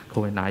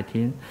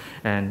COVID-19,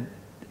 and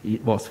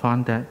it was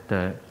found that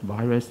the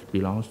virus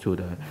belongs to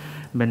the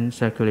main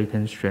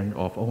circulating strain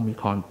of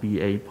Omicron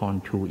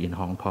BA.2 in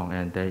Hong Kong,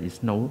 and there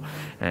is no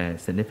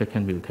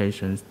significant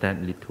mutations that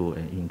lead to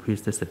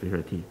increased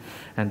severity.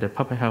 And the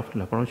Public Health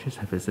Laboratory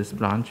Services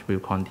branch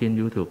will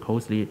continue to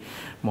closely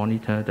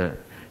monitor the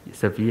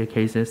severe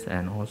cases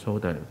and also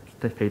the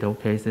fatal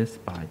cases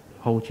by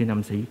whole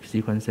genome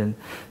sequencing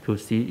to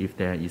see if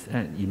there is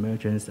an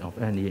emergence of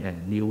any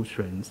new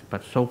strains.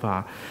 But so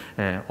far,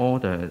 all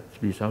the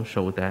results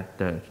show that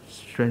the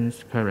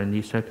strains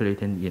currently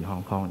circulating in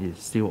Hong Kong is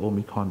still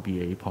Omicron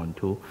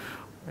BA.2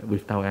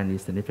 without any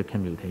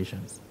significant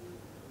mutations.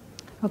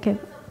 Okay.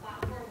 The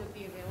platform would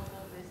be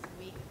available this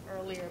week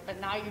earlier, but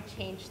now you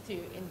changed to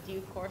in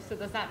due course. So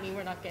does that mean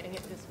we're not getting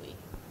it this week?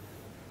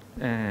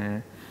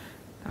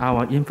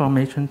 Our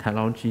information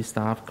technology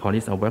staff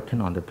colleagues are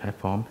working on the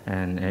platform,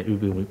 and it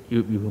will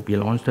be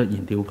launched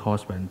in due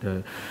course when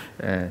the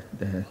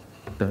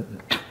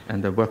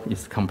work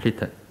is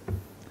completed.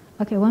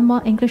 Okay, one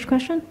more English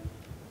question.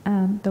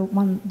 The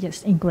one,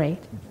 yes, in gray.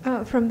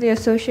 From the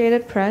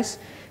Associated Press,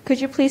 could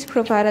you please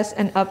provide us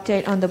an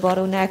update on the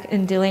bottleneck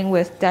in dealing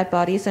with dead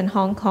bodies in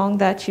Hong Kong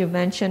that you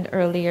mentioned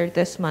earlier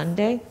this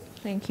Monday?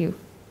 Thank you.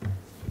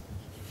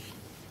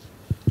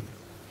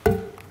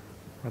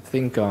 I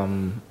think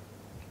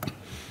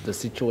the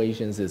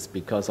situation is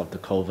because of the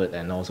COVID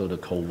and also the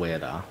cold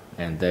weather,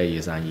 and there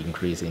is an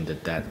increase in the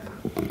death.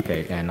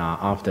 Okay, and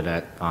after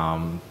that,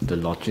 the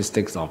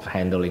logistics of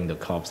handling the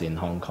corpse in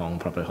Hong Kong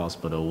public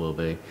hospital will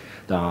be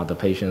the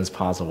patients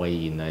pass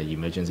away in the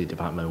emergency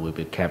department will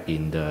be kept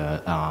in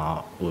the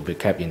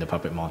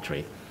public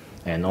mortuary,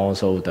 and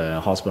also the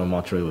hospital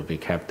mortuary will be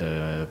kept.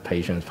 The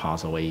patients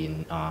pass away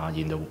in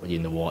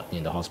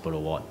the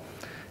hospital ward.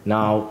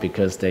 Now,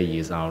 because there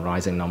is a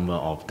rising number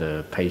of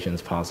the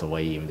patients pass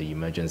away in the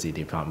emergency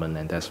department,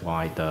 and that's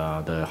why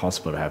the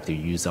hospital have to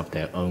use up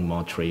their own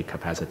mortuary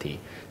capacity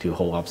to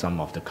hold up some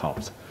of the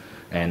corpses.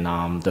 And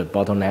the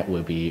bottleneck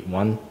will be,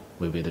 one,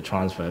 will be the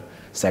transfer.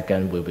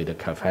 Second, will be the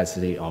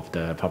capacity of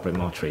the public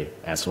mortuary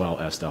as well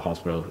as the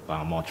hospital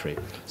mortuary.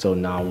 So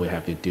now we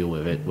have to deal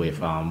with it with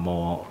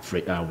more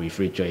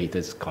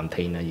refrigerated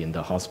container in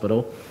the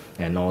hospital.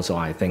 And also,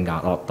 I think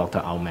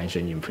Dr. Au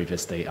mentioned in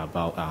previous day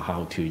about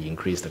how to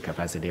increase the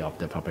capacity of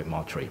the public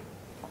mortuary.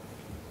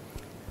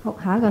 好，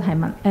下一個提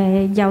問，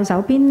右手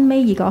邊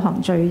尾二嗰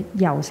行最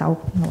右手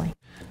位。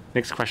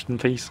Next question,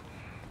 please.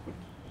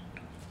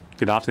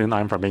 Good afternoon.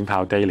 I'm from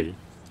Mingpao Daily.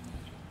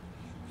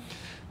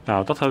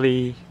 Now, Dr.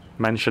 Lee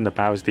mentioned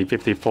about the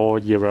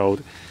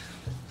 54-year-old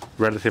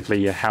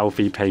relatively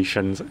healthy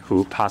patient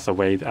who passed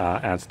away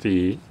at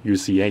the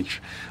UCH.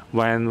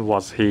 When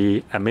was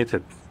he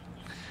admitted?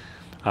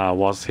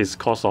 Was his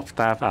cause of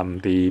death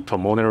the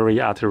pulmonary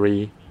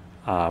artery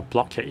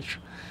blockage?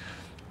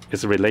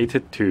 Is it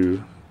related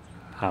to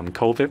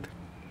COVID?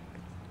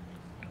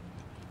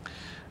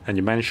 And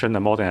you mentioned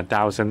more than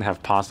 1,000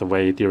 have passed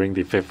away during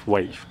the fifth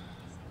wave.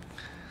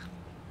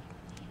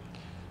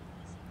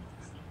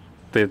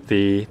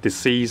 The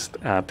deceased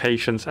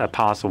patients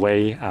pass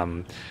away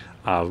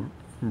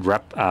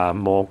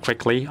more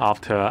quickly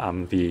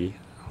after the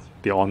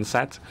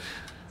onset,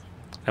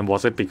 and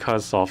was it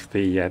because of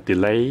the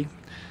delay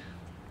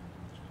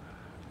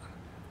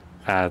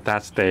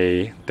that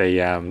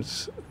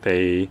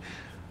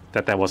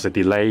there was a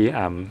delay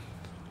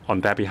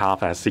on their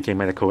behalf seeking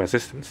medical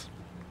assistance?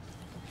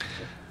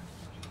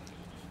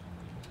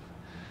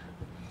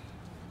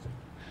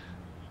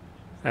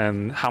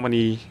 And how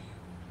many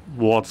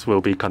wards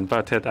will be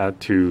converted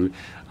to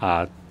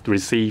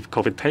receive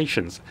COVID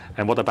patients?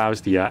 And what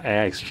about the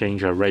air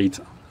exchange rate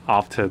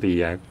after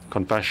the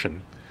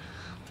conversion?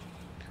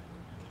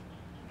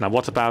 Now,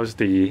 what about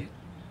the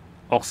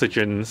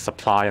oxygen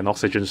supply and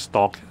oxygen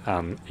stock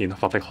in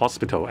public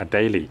hospital at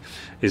Daily?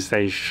 Is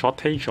there a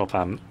shortage of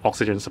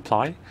oxygen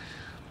supply?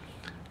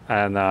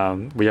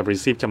 And we have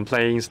received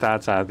complaints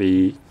that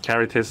the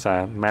Caritas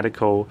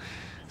Medical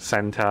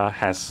Center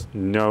has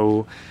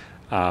no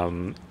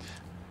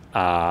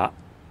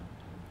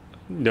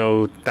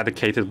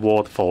dedicated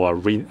ward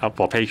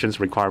for patients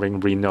requiring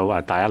renal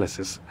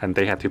dialysis, and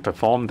they had to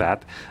perform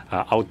that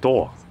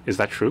outdoor. Is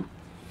that true?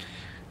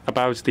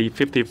 About the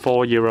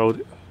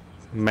 54-year-old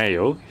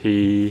male,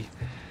 he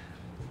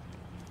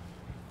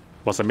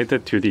was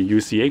admitted to the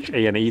UCH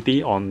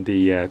A&ED on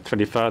the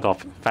 23rd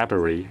of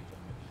February.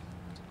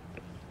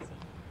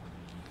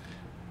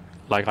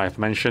 Like I've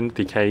mentioned,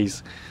 the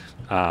case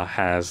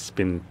has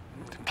been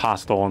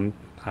passed on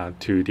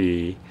to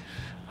the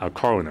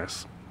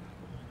coroners.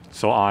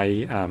 So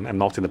I am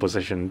not in a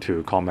position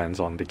to comment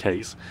on the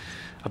case.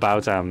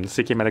 About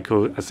seeking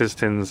medical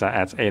assistance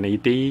at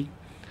A&ED,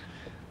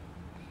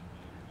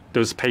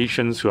 those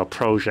patients who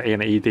approach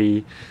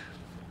A&ED,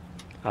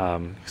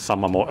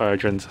 some are more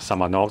urgent,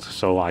 some are not,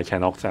 so I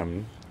cannot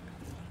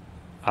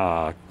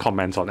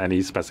comment on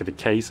any specific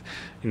case.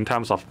 In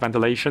terms of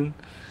ventilation,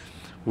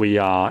 we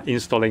are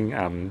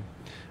installing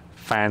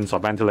fans or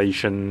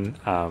ventilation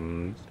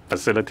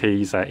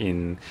facilities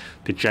in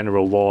the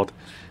general ward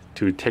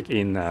to take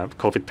in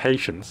COVID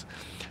patients.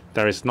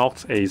 There is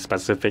not a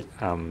specific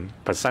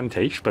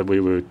percentage, but we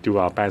will do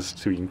our best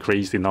to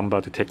increase the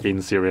number to take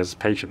in serious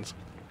patients.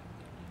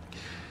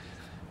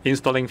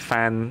 Installing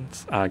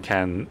fans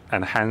can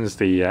enhance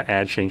the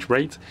air exchange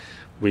rate.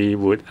 We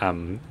would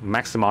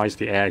maximize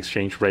the air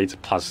exchange rate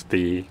plus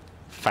the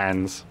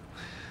fans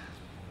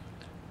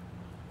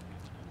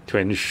to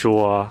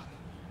ensure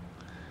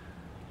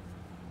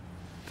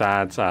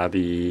that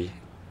the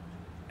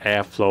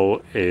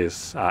airflow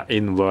is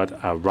inward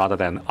rather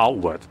than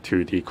outward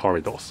to the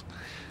corridors.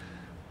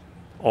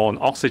 On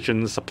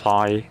oxygen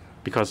supply,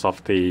 because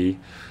of the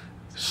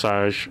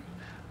surge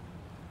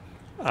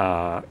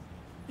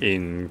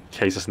in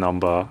cases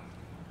number,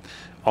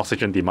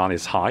 oxygen demand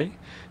is high.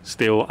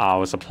 Still,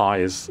 our supply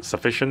is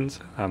sufficient.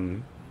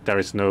 There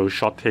is no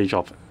shortage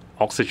of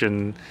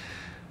oxygen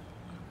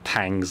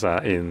tanks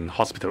in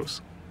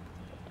hospitals.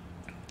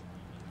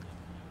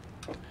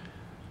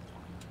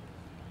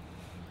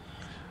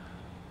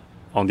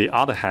 On the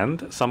other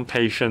hand, some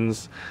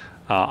patients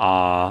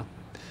are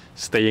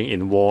staying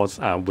in wards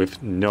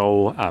with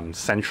no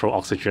central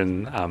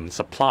oxygen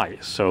supply.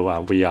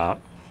 So we are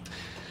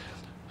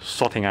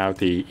sorting out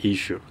the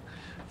issue.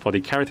 For the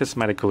Caritas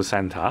Medical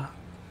Center,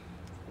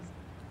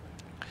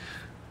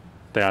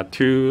 there are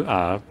 2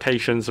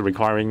 patients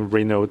requiring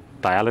renal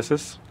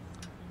dialysis.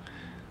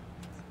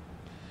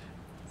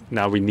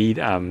 Now we need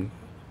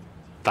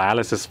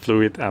dialysis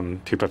fluid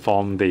to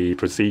perform the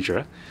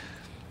procedure.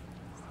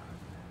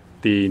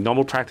 The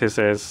normal practice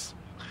is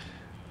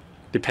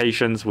the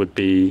patients would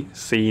be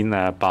seen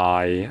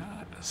by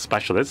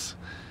specialists,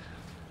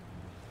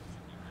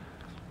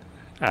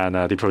 and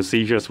the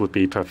procedures would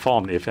be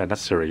performed if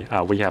necessary.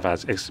 We have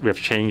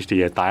changed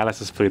the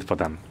dialysis fluid for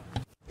them.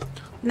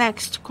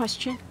 Next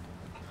question.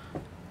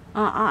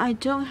 I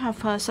don't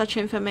have such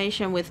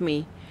information with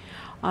me.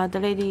 The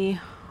lady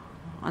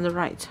on the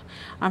right.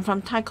 I'm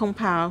from Tai Kung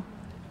Pao.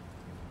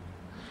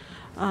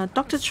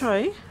 Dr.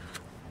 Choi,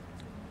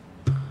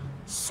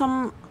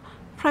 some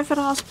private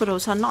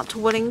hospitals are not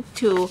willing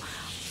to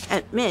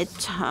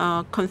admit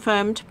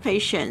confirmed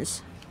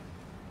patients.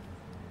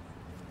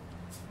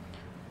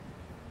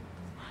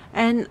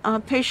 And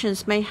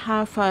patients may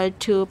have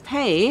to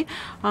pay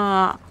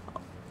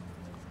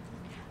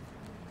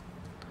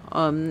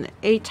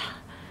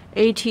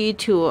 $80,000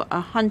 to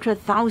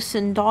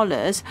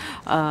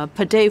 $100,000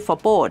 per day for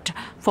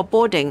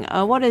boarding.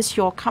 What is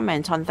your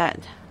comment on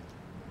that?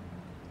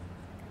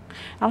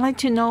 I'd like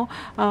to know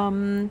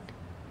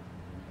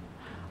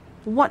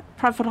what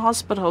private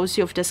hospitals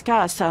you've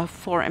discussed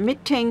for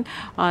admitting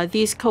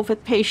these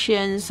COVID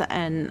patients,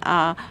 and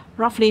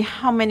roughly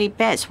how many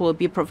beds will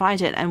be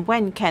provided, and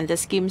when can the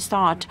scheme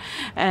start?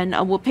 And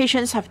will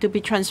patients have to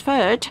be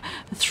transferred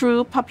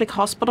through public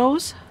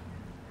hospitals?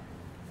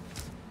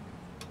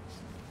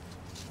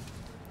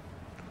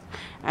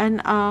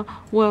 And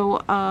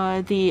will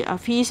the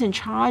fees and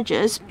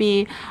charges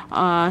be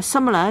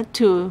similar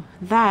to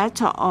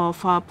that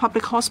of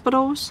public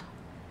hospitals?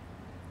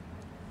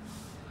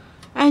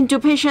 And do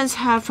patients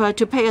have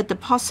to pay a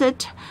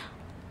deposit?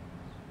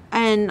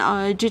 And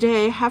do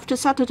they have to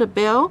settle the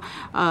bill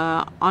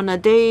on a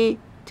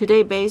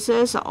day-to-day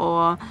basis,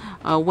 or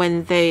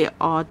when they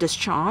are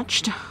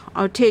discharged?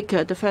 I'll take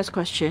the first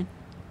question.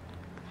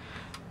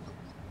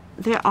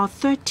 There are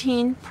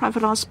 13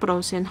 private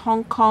hospitals in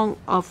Hong Kong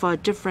of a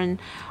different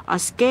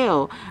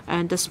scale,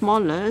 and the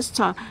smallest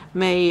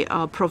may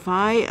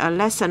provide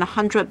less than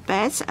 100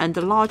 beds, and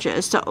the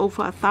largest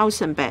over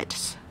 1,000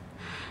 beds.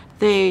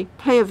 They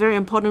play a very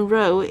important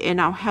role in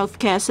our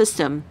healthcare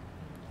system.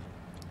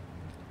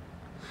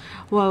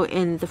 Well,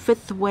 in the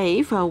fifth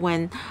wave,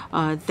 when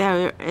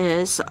there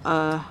is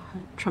a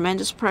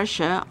tremendous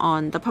pressure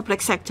on the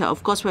public sector,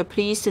 of course, we're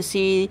pleased to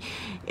see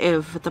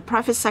if the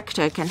private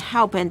sector can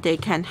help, and they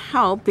can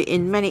help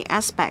in many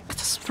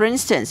aspects. For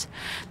instance,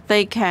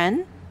 they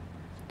can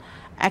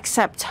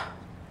accept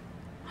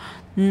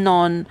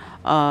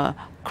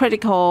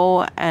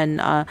non-critical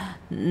and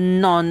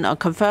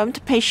non-confirmed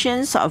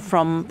patients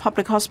from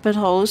public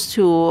hospitals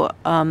to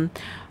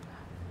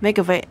make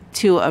a way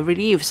to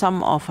relieve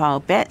some of our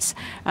beds.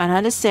 And I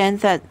understand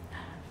that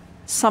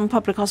some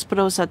public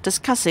hospitals are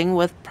discussing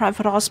with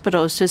private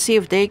hospitals to see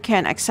if they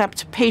can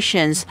accept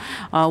patients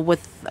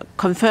with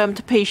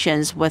confirmed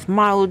patients with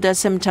milder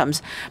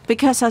symptoms,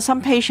 because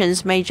some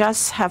patients may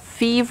just have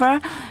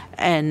fever,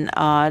 and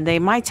they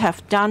might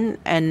have done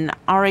an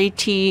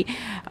RAT,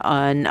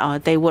 and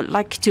they would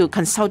like to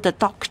consult the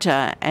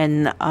doctor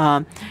and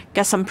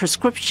get some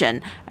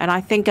prescription. And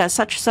I think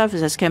such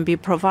services can be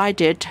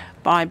provided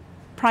by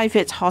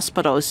private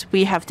hospitals.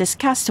 We have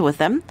discussed with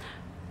them,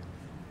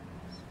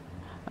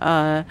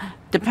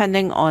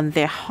 depending on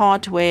their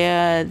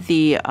hardware,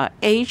 the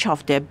age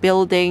of their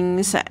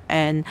buildings,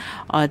 and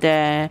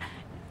their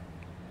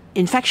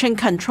infection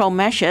control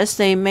measures.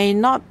 They may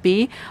not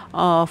be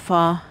of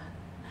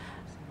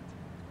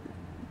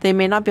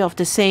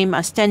the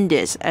same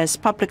standards as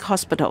public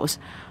hospitals.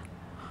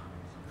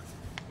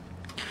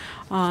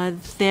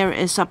 There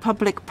is a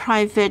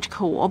public-private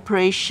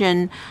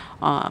cooperation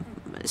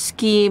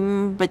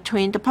scheme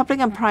between the public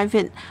and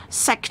private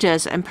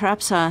sectors, and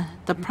perhaps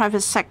the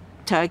private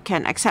sector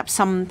can accept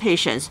some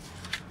patients.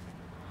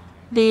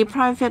 The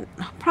private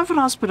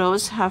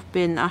hospitals have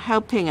been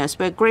helping us.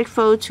 We're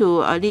grateful to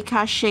Li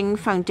Ka-shing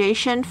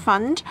Foundation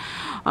Fund,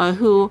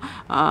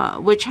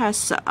 which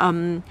has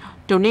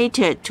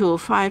donated to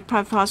 5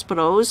 private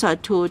hospitals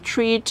to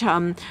treat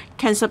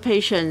cancer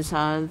patients,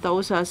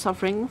 those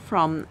suffering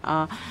from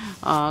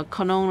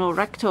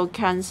colorectal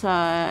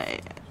cancer,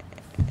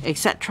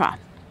 etc.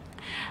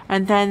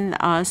 And then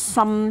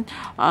some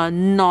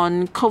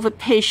non-COVID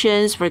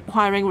patients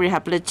requiring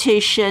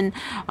rehabilitation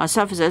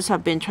services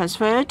have been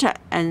transferred.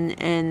 And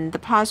in the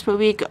past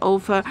week,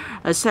 over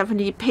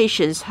 70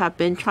 patients have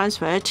been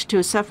transferred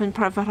to 7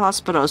 private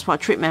hospitals for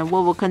treatment. We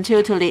will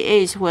continue to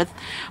liaise with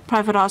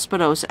private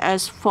hospitals.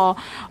 As for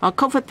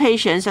COVID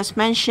patients, as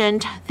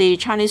mentioned, the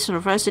Chinese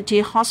University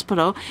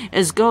Hospital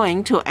is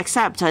going to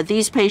accept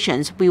these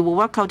patients. We will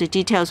work out the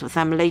details with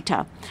them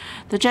later.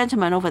 The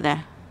gentleman over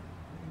there.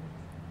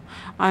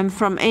 I'm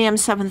from AM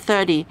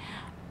 730.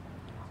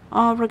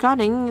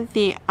 Regarding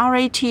the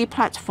RAT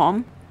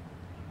platform,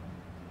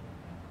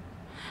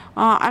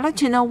 I'd like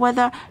to know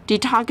whether the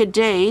target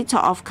date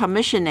of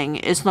commissioning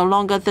is no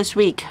longer this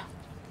week.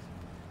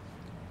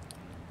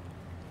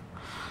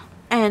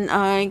 And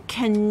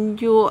can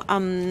you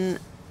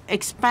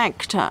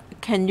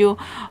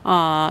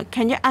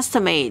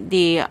estimate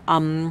the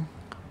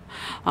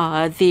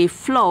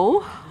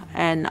flow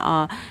and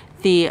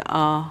the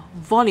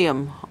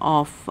volume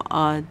of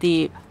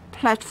the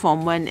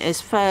platform when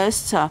it's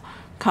first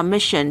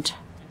commissioned?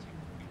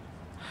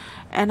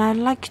 And I'd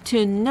like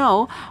to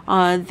know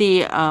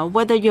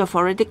whether you have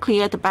already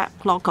cleared the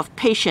backlog of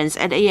patients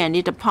at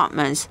A&E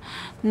departments.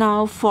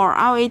 Now, for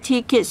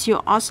RAT kits,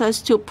 you ask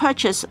us to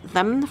purchase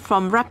them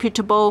from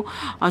reputable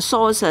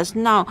sources.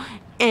 Now,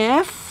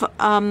 if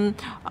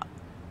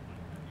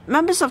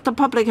members of the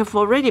public have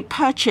already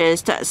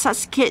purchased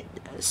such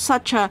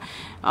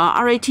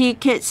RAT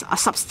kits,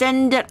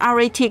 substandard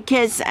RAT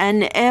kits,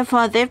 and if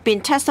they've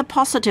been tested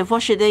positive,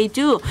 what should they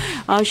do?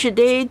 Should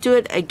they do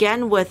it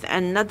again with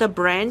another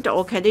brand,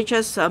 or can they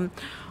just move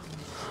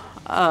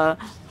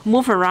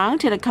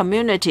around in the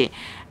community?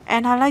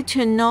 And I'd like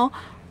to know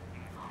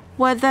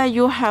whether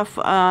you have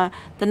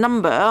the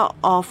number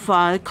of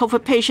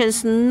COVID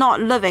patients not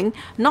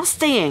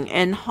staying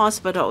in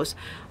hospitals.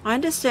 I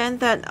understand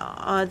that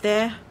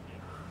there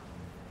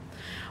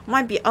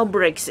might be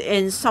outbreaks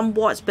in some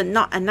wards but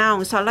not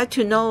announced. I'd like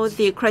to know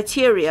the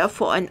criteria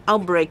for an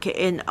outbreak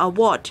in a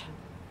ward.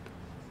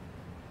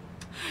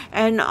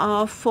 And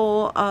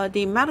for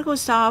the medical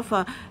staff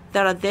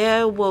that are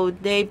there, will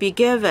they be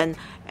given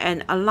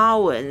an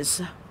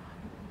allowance?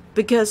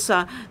 Because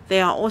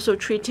they are also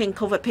treating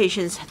COVID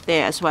patients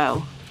there as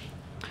well.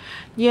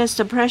 Yes,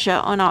 the pressure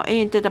on our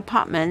A&D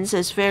departments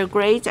is very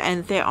great,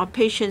 and there are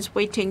patients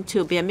waiting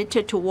to be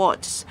admitted to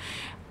wards.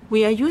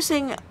 We are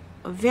using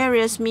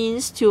various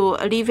means to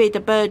alleviate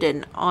the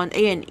burden on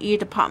A&E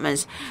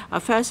departments.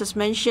 First, as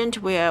mentioned,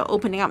 we are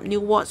opening up new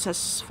wards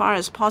as far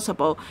as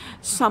possible.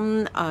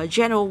 Some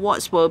general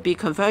wards will be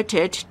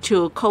converted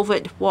to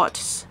COVID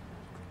wards.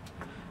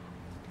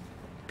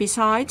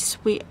 Besides,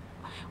 we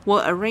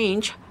will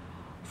arrange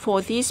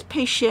for these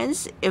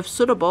patients, if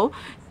suitable,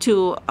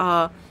 to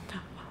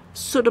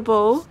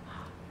suitable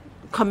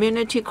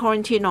community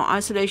quarantine or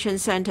isolation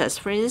centers.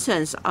 For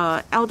instance,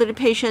 elderly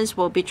patients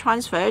will be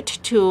transferred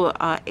to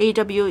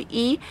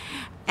AWE,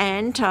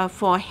 and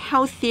for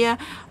healthier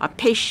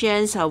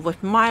patients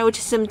with mild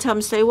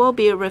symptoms, they will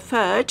be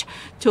referred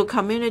to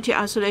community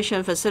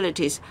isolation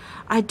facilities.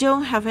 I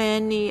don't have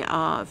any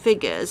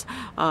figures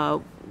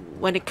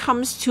when it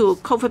comes to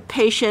COVID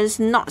patients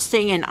not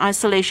staying in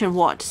isolation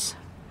wards.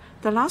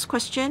 The last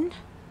question.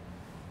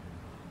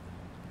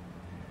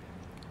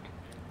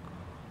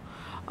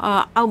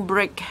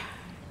 Outbreak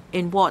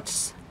in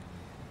wards.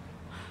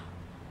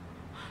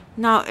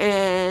 Now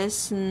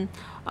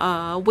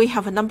we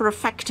have a number of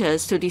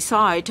factors to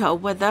decide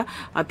whether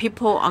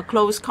people are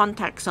close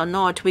contacts or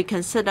not. We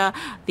consider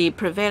the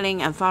prevailing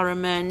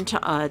environment,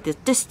 the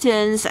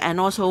distance, and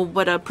also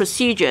whether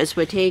procedures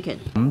were taken.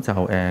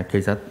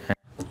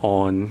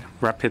 On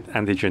rapid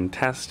antigen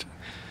test,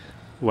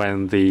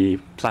 when the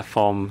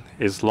platform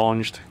is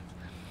launched,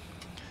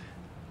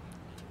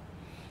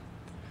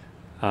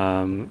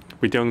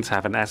 we don't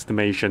have an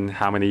estimation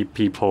how many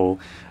people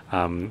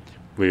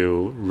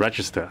will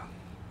register.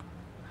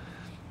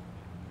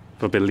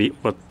 But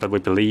we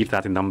believe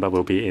that the number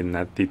will be in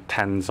the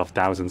tens of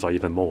thousands or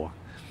even more.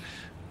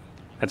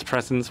 At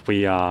present,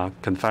 we are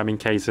confirming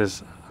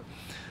cases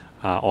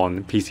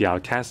on PCR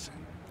tests.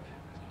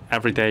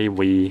 Every day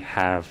we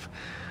have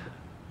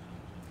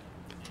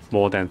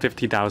more than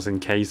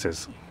 50,000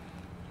 cases.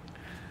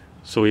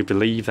 So we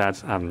believe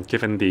that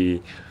given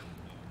the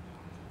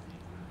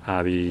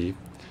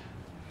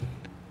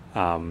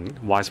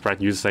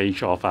widespread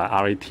usage of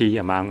RAT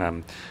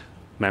among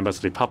members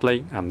of the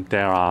public,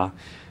 there are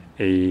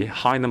a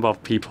high number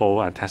of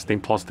people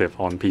testing positive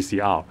on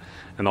PCR,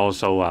 and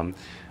also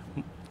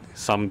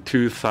some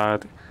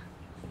 2/3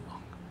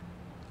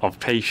 of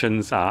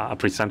patients are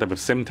presented with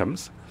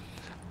symptoms.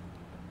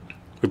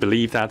 We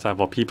believe that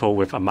for people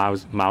with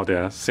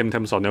milder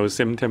symptoms or no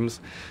symptoms,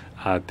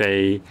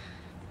 they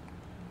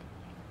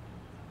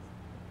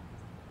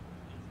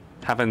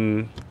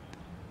haven't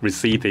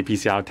received a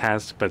PCR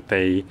test, but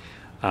they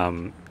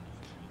have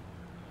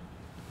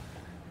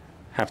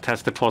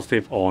tested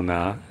positive on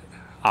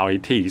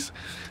RATs.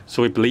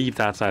 So we believe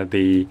that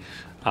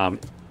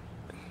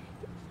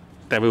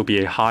there will be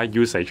a high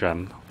usage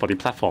for the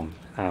platform,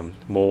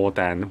 more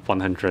than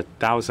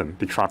 100,000.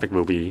 The traffic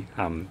will be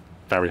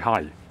very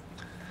high.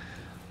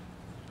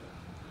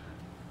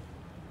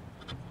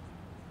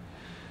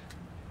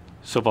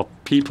 So for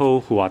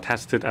people who are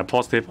tested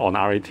positive on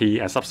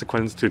RAT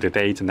subsequent to the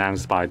date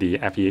announced by the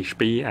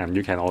FEHB,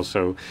 you can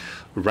also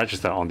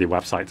register on the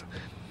website.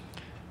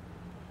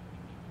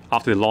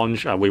 After the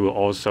launch, we will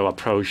also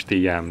approach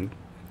the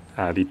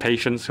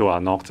patients who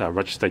are not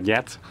registered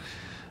yet.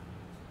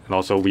 And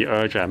also we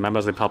urge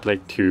members of the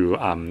public to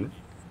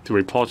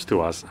report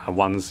to us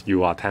once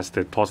you are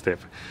tested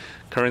positive.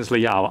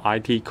 Currently, our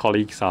IT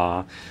colleagues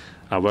are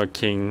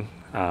working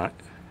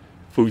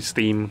full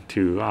steam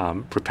to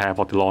prepare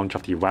for the launch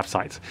of the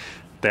website.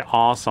 There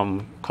are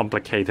some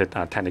complicated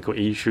technical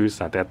issues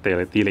that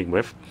they're dealing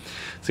with.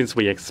 Since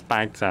we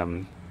expect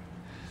a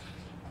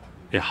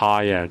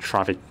high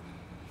traffic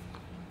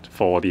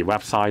for the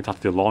website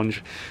after the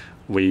launch,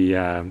 we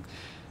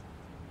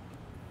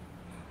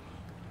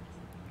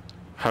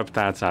hope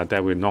that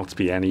there will not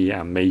be any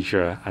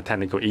major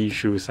technical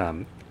issues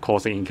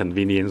causing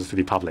inconvenience to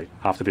the public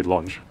after the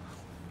launch.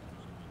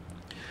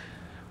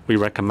 We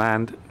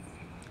recommend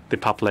the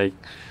public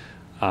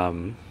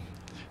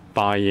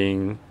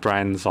buying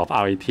brands of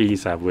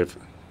RATs with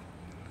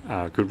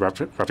good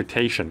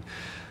reputation.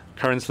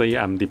 Currently,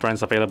 the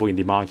brands available in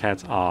the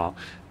market are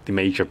the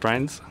major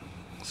brands,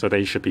 so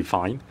they should be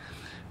fine.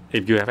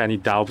 If you have any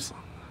doubts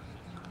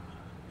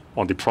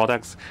on the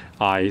products,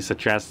 I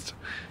suggest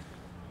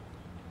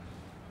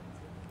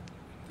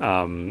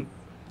I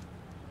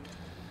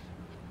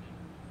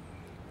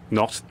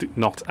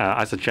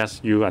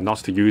suggest you not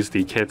to use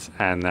the kits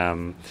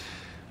and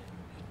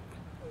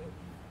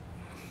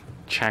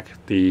check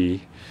the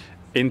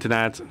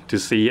internet to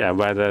see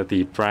whether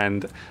the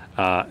brand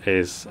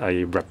is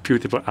a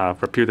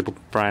reputable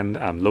brand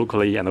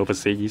locally and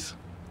overseas.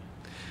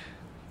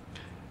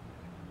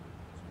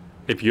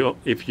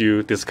 if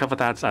you discover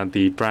that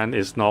the brand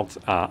is not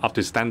up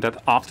to standard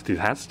after the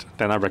test,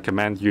 then I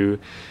recommend you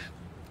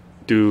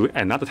do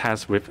another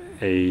test with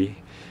a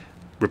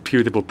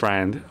reputable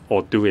brand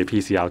or do a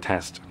PCR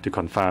test to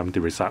confirm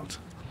the result.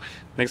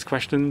 Next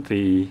question,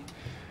 the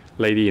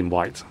lady in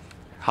white.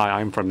 Hi,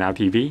 I'm from Now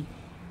TV.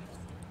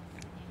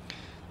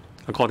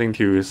 According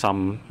to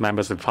some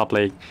members of the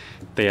public,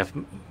 they have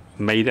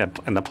made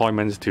an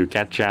appointment to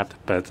get jabbed,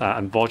 but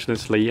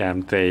unfortunately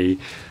they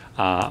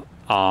are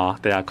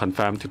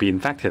confirmed to be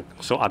infected.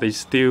 So are they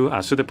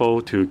still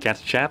suitable to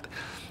get jabbed?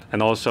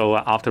 And also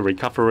after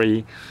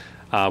recovery,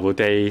 will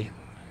there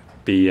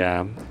be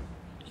a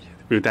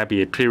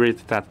period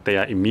that they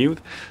are immune?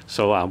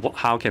 So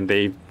how can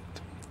they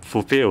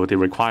fulfill the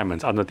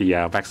requirements under the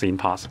vaccine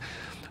pass?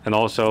 And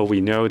also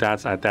we know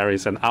that there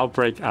is an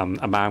outbreak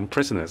among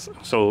prisoners.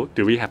 So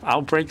do we have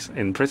outbreaks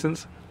in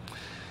prisons?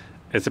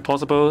 Is it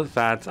possible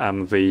that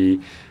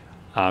the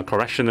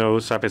correctional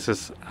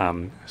services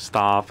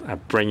staff are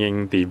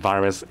bringing the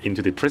virus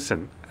into the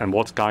prison? And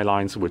what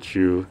guidelines would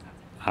you,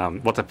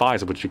 what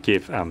advice would you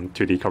give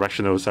to the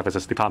correctional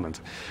services department?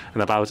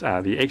 And about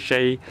the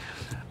HA,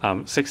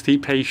 60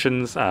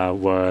 patients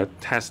were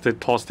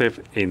tested positive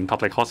in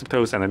public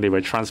hospitals, and then they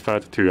were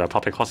transferred to a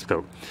public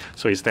hospital.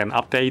 So is there an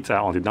update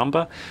on the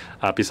number?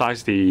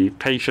 Besides the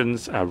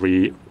patients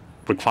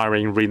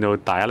requiring renal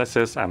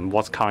dialysis, and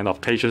what kind of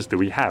patients do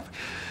we have?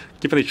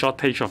 Given the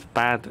shortage of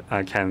beds,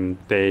 can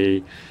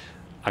they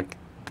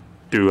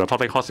do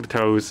public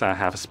hospitals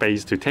have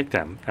space to take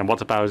them? And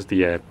what about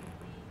the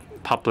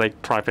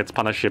public-private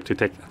partnership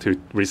to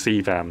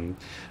receive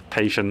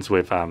patients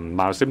with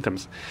mild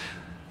symptoms?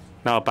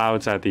 Now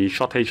about the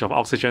shortage of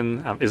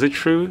oxygen, is it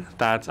true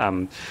that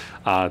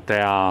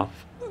there are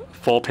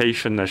 4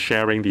 patients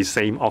sharing the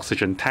same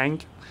oxygen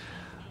tank?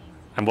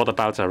 And what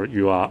about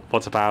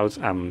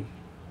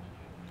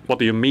what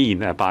do you mean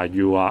by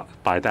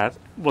that?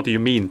 What do you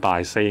mean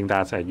by saying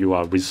that you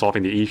are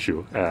resolving the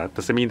issue?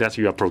 Does it mean that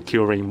you are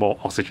procuring more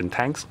oxygen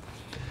tanks?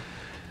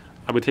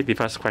 I will take the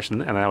first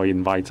question, and I will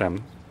invite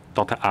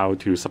Dr. Au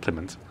to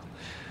supplement.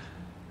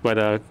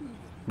 Whether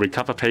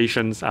recovered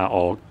patients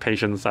or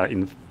patients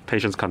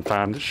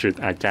confirmed should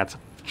get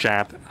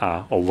jabbed,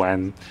 or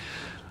when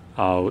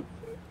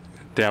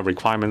there are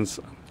requirements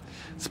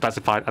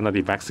specified under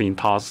the vaccine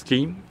pass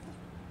scheme.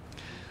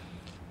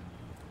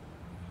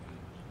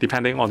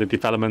 Depending on the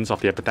developments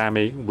of the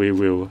epidemic, we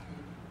will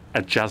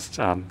adjust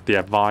the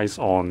advice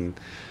on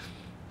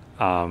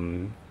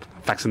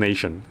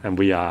vaccination, and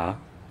we are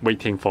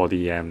waiting for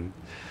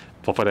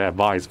further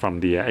advice from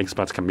the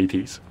expert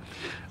committees.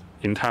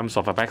 In terms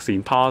of a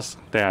vaccine pass,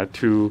 there are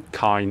 2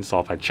 kinds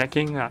of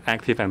checking,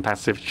 active and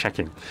passive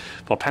checking.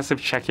 For passive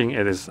checking,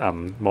 it is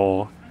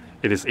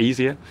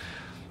easier.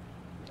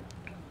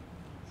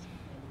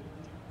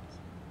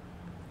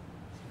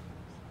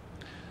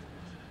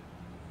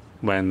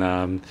 When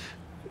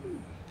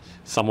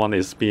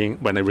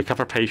when a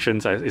recovered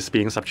patient is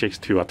being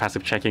subject to a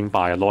passive checking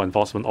by a law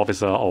enforcement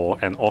officer or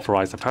an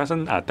authorized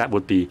person, that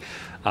would be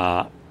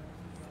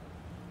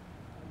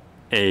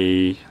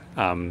a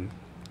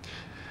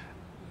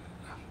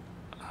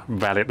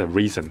valid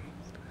reason.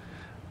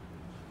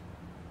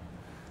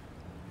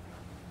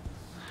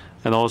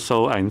 And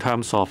also in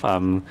terms of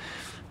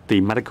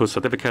the medical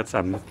certificates,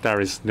 there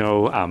is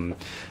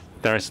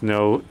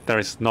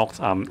not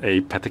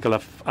a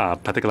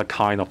particular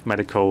kind of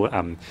medical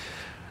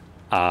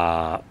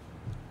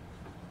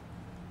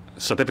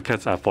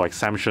certificate for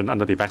exemption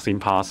under the vaccine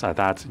pass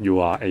that you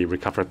are a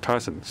recovered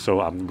person.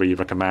 So we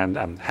recommend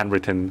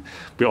handwritten.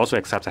 We also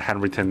accept a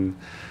handwritten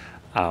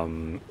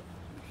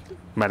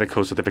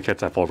medical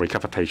certificate for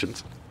recovered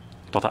patients.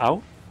 Dr.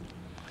 Au?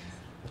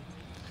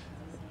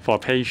 For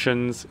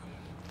patients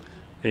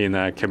in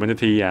a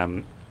community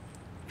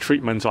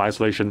treatment or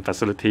isolation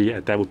facility,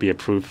 that would be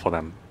approved for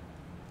them.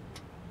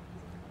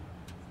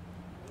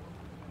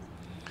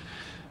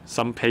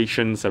 Some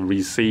patients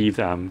received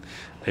a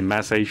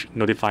message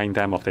notifying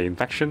them of the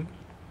infection.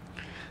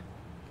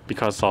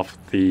 Because of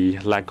the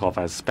lack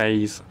of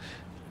space,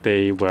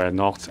 they were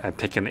not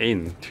taken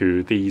in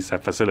to these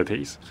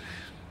facilities.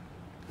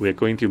 We are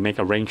going to make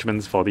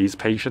arrangements for these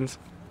patients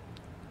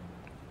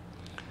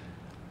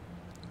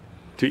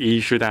to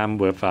issue them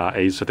with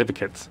a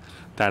certificate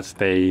that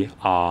they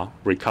are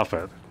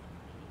recovered.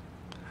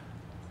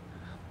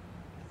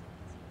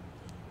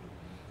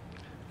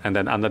 And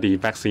then under the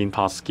vaccine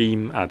pass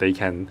scheme,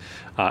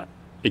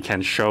 it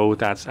can show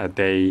that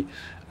they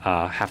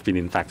have been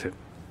infected.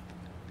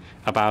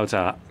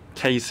 About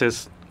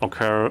cases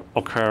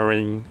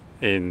occurring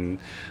in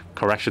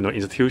correctional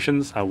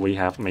institutions, we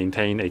have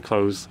maintained a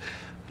close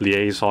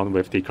liaison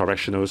with the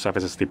Correctional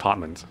Services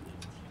Department.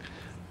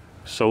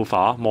 So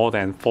far, more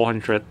than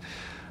 400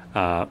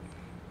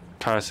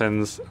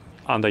 persons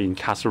under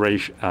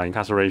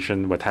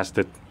incarceration were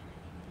tested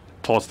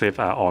positive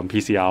on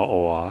PCR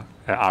or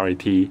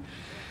RAT.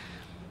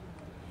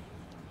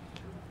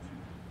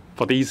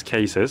 For these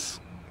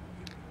cases,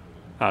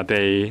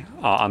 they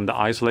are under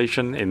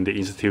isolation in the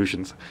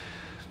institutions.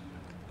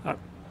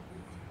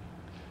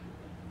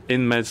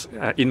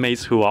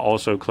 inmates who are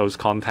also close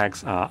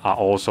contacts are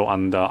also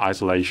under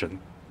isolation.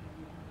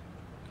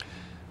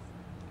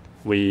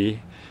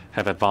 We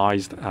have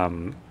advised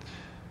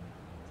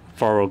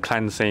thorough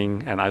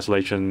cleansing and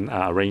isolation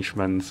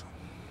arrangements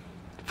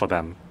for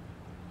them.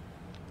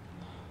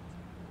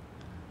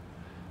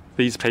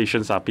 These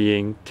patients are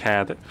being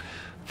cared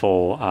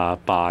for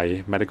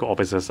by medical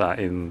officers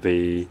in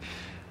the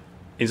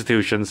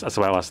institutions as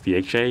well as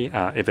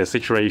TMHK. If the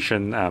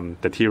situation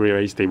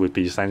deteriorates, they would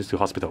be sent to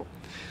hospital.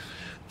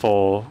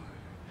 For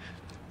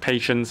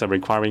patients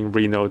requiring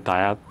renal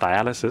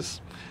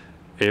dialysis,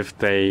 if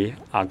they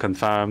are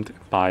confirmed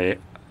by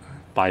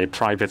a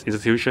private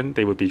institution,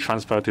 they would be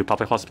transferred to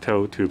public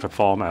hospital to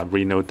perform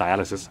renal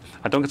dialysis.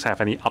 I don't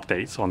have any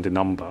updates on the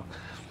number.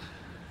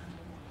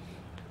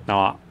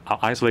 Now, our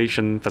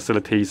isolation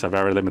facilities are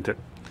very limited.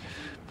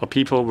 For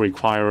people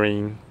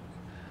requiring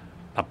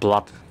a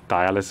blood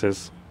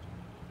dialysis,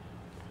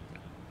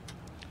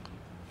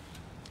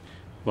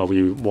 well,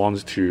 we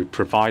want to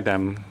provide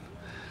them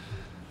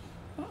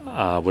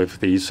with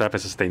the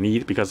services they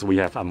need because we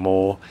have a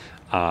more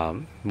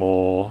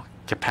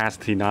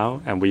capacity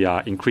now, and we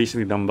are increasing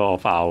the number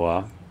of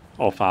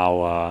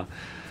our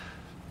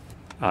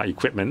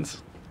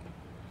equipment.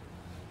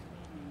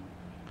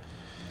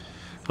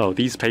 So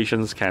these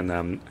patients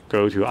can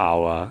go to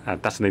our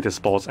designated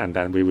spots, and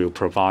then we will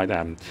provide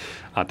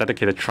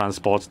dedicated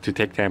transports to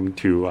take them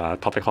to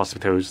public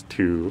hospitals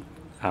to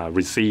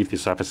receive the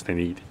service they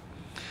need.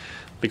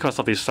 Because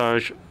of the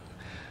surge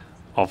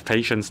of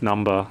patients'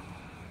 number,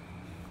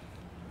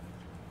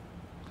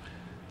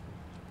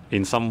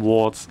 in some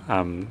wards,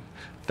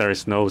 there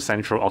is no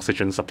central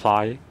oxygen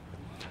supply.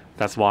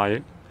 That's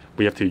why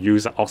we have to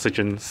use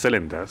oxygen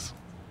cylinders.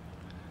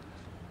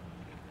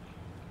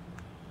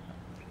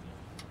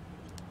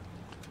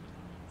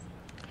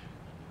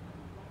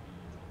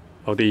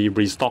 Well, the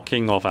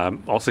restocking of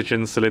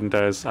oxygen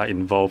cylinders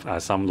involve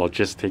some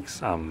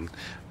logistics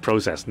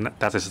process.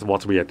 That is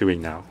what we are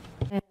doing now.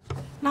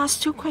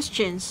 Last two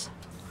questions.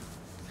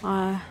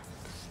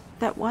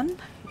 That one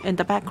in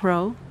the back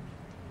row.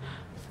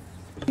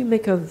 What do you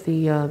make of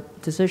the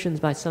decisions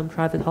by some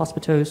private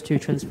hospitals to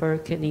transfer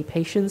kidney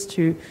patients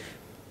to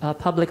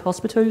public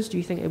hospitals? Do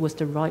you think it was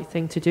the right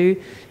thing to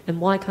do?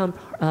 And why can't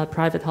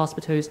private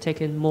hospitals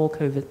take in more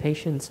COVID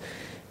patients?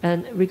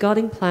 And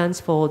regarding plans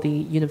for the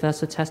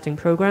universal testing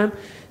program,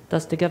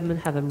 does the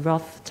government have a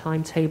rough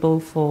timetable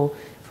for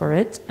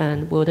it?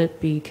 And will it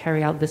be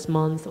carried out this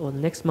month or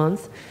next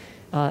month,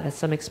 as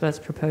some experts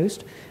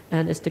proposed?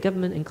 And is the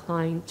government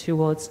inclined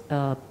towards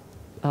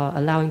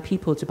allowing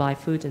people to buy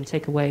food and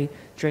take away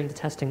during the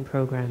testing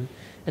program?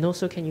 And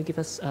also, can you give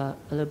us a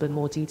little bit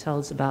more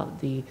details about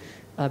the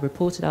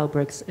reported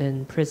outbreaks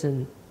in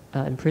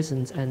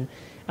prisons, and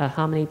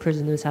how many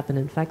prisoners have been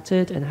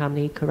infected and how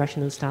many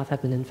correctional staff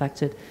have been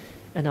infected?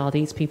 And are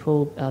these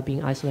people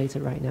being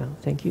isolated right now?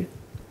 Thank you.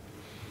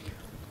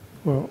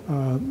 Well,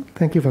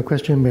 thank you for the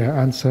question. May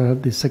I answer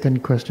the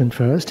second question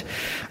first?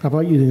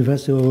 About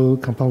universal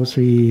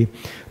compulsory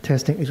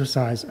testing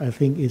exercise, I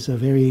think it's a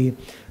very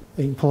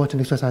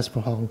important exercise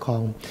for Hong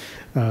Kong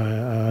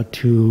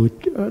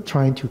to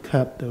trying to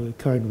curb the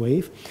current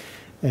wave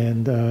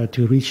and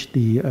to reach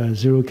the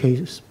zero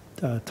case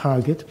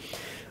target.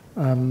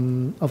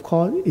 Of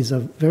course, it's a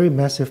very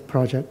massive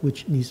project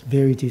which needs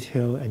very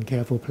detailed and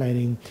careful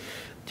planning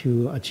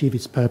to achieve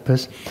its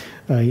purpose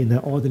in an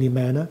orderly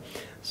manner.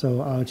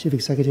 So our chief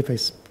executive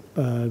has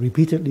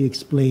repeatedly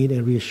explained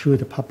and reassured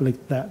the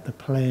public that the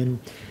plan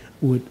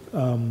would,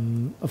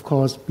 of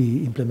course,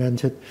 be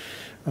implemented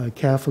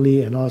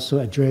carefully and also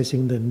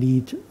addressing the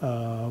need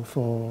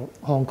for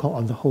Hong Kong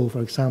on the whole.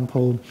 For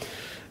example,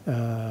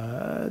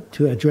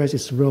 to address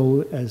its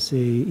role as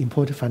an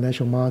important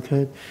financial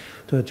market,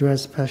 to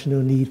address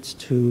personal needs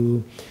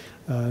to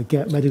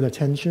get medical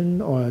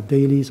attention or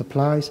daily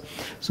supplies.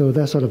 So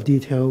that sort of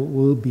detail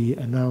will be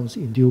announced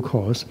in due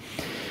course.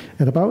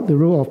 And about the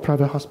role of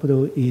private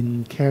hospital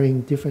in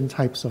carrying different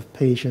types of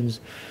patients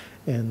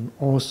and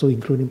also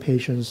including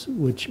patients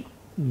which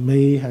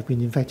may have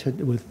been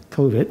infected with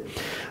COVID.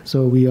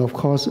 So we, of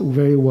course,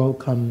 very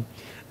welcome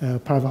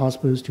private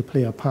hospitals to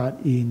play a part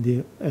in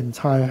the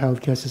entire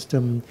healthcare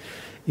system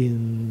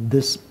in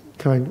this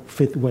current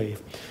fifth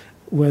wave,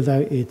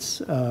 whether it's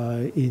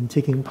in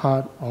taking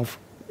part of,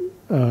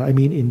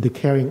 in the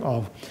caring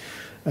of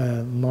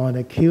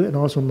non-acute and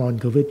also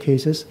non-COVID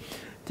cases,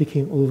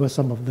 taking over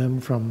some of them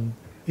from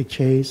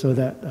HA so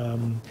that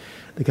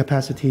the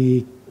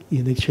capacity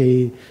in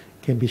HA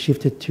can be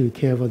shifted to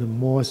care for the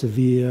more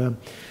severe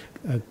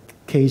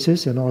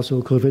cases and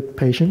also COVID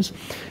patients.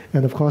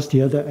 And of course,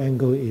 the other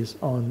angle is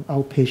on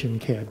outpatient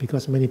care,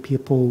 because many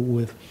people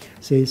with,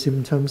 say,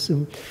 symptoms,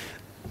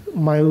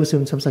 mild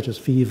symptoms such as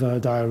fever,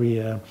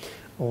 diarrhea,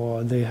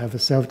 or they have a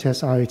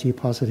self-test RAT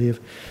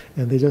positive,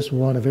 and they just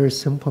want a very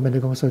simple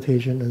medical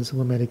consultation and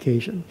simple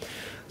medication.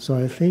 So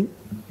I think,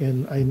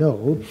 and I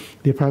know,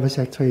 the private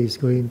sector is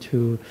going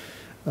to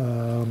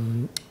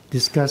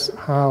discuss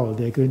how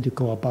they're going to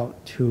go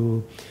about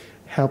to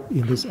help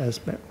in this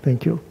aspect.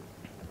 Thank you.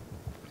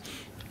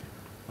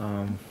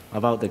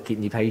 about the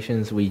kidney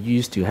patients, we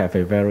used to have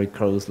a very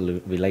close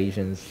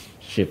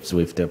relationships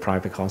with the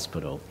private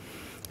hospital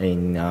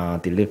in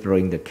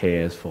delivering the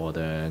cares for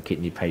the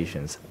kidney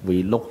patients.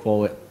 We look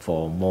forward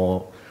for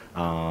more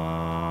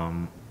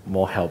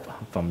help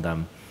from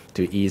them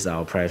to ease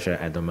our pressure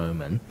at the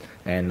moment.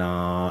 And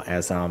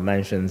as I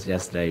mentioned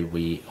yesterday,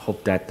 we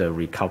hope that the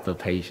recovered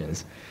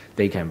patients,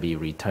 they can be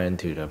returned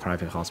to the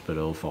private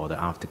hospital for the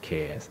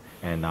aftercares.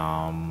 And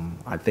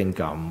I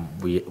think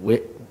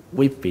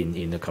we've been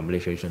in the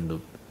communication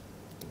loop.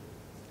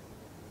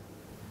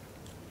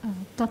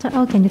 Dr.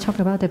 Oh, can you talk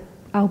about the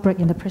outbreak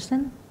in the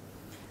prison?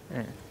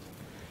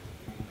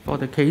 For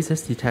the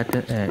cases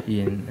detected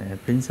in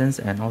prisons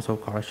and also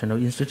correctional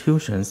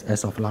institutions,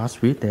 as of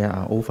last week, there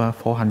are over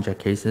 400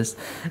 cases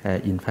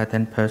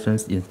infected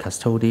persons in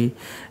custody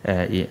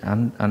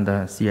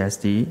under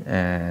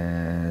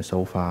CSD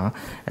so far,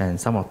 and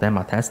some of them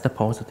are tested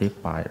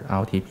positive by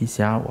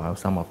RT-PCR, while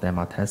some of them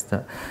are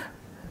tested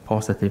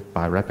positive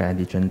by rapid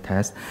antigen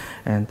test,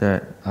 and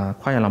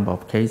quite a number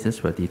of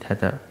cases were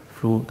detected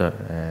through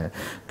the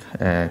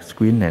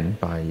screening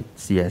by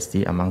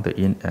CSD among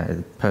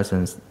the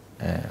persons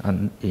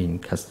in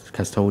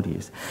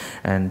custodies,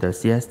 and the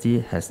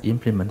CSD has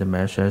implemented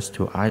measures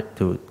to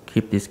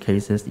keep these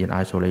cases in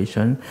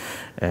isolation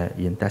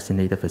in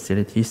designated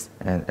facilities,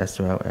 and as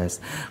well as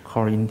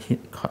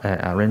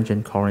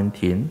arranging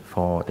quarantine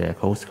for their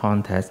close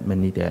contacts,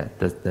 mainly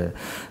the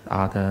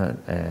other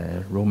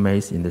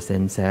roommates in the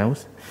same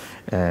cells,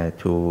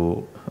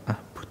 to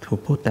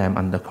put them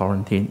under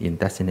quarantine in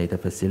designated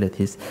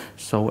facilities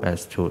so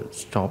as to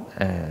stop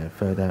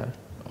further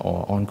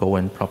or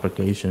ongoing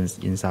propagations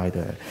inside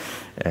the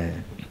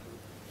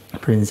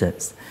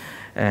prisons.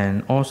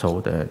 And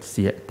also the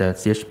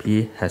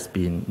CHP has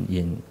been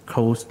in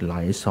close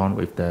liaison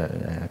with the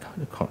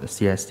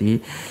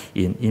CSD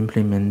in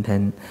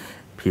implementing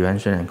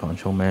prevention and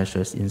control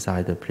measures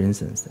inside the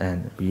prisons,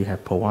 and we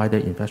have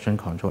provided infection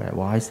control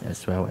advice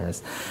as well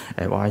as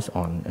advice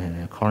on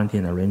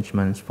quarantine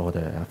arrangements for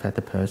the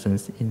affected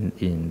persons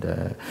in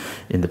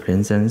the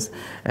prisons.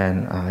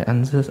 And I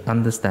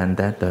understand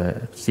that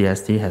the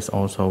CSD has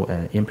also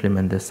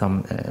implemented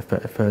some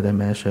further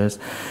measures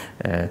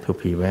to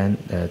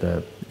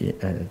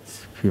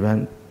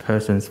prevent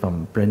persons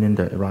from bringing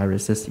the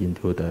viruses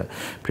into the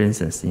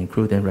prisons,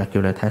 including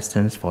regular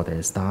testings for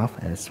their staff,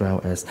 as well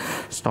as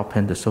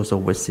stopping the social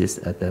visits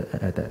at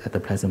the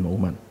present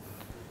moment.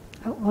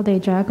 好，我哋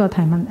仲有一個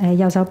提問，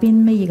右手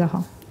邊尾二個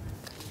行。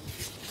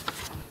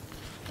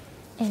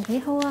你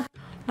好啊。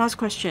Last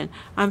question.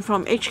 I'm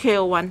from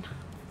HKO1.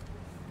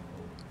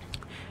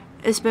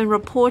 It's been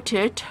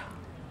reported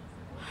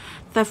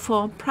that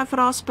for private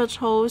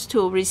hospitals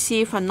to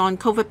receive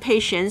non-COVID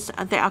patients,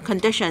 there are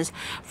conditions.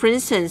 For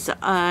instance,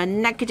 a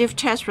negative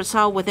test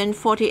result within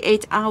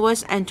 48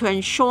 hours, and to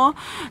ensure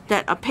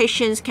that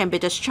patients can be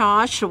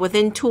discharged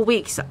within 2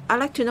 weeks. I'd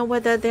like to know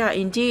whether there are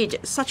indeed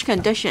such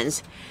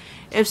conditions.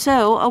 If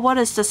so, what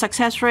is the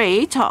success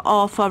rate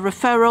of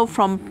referral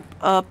from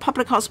a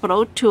public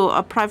hospital to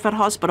a private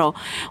hospital?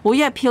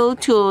 We appeal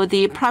to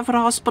the private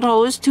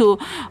hospitals to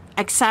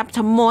accept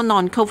more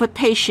non-COVID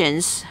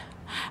patients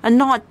and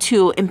not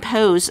to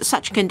impose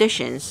such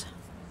conditions.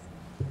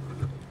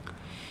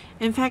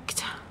 In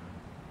fact,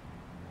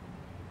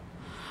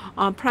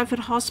 private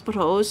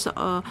hospitals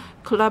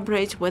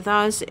collaborate with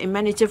us in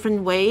many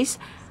different ways,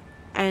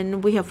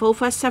 and we have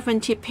over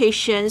 70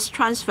 patients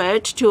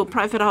transferred to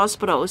private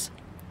hospitals.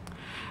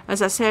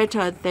 As I said,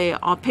 they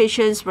are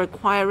patients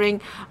requiring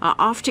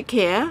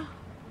aftercare.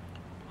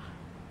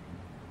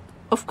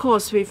 Of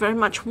course, we very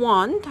much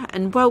want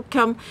and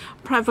welcome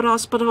private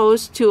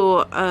hospitals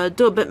to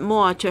do a bit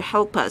more to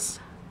help us.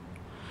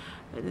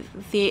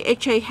 The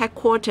HA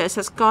headquarters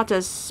has got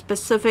a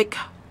specific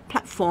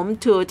platform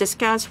to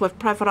discuss with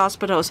private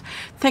hospitals.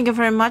 Thank you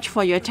very much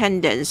for your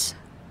attendance.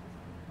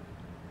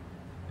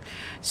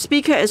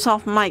 Speaker is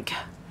off mic.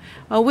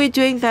 We're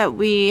doing that.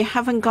 We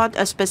haven't got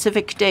a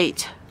specific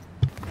date.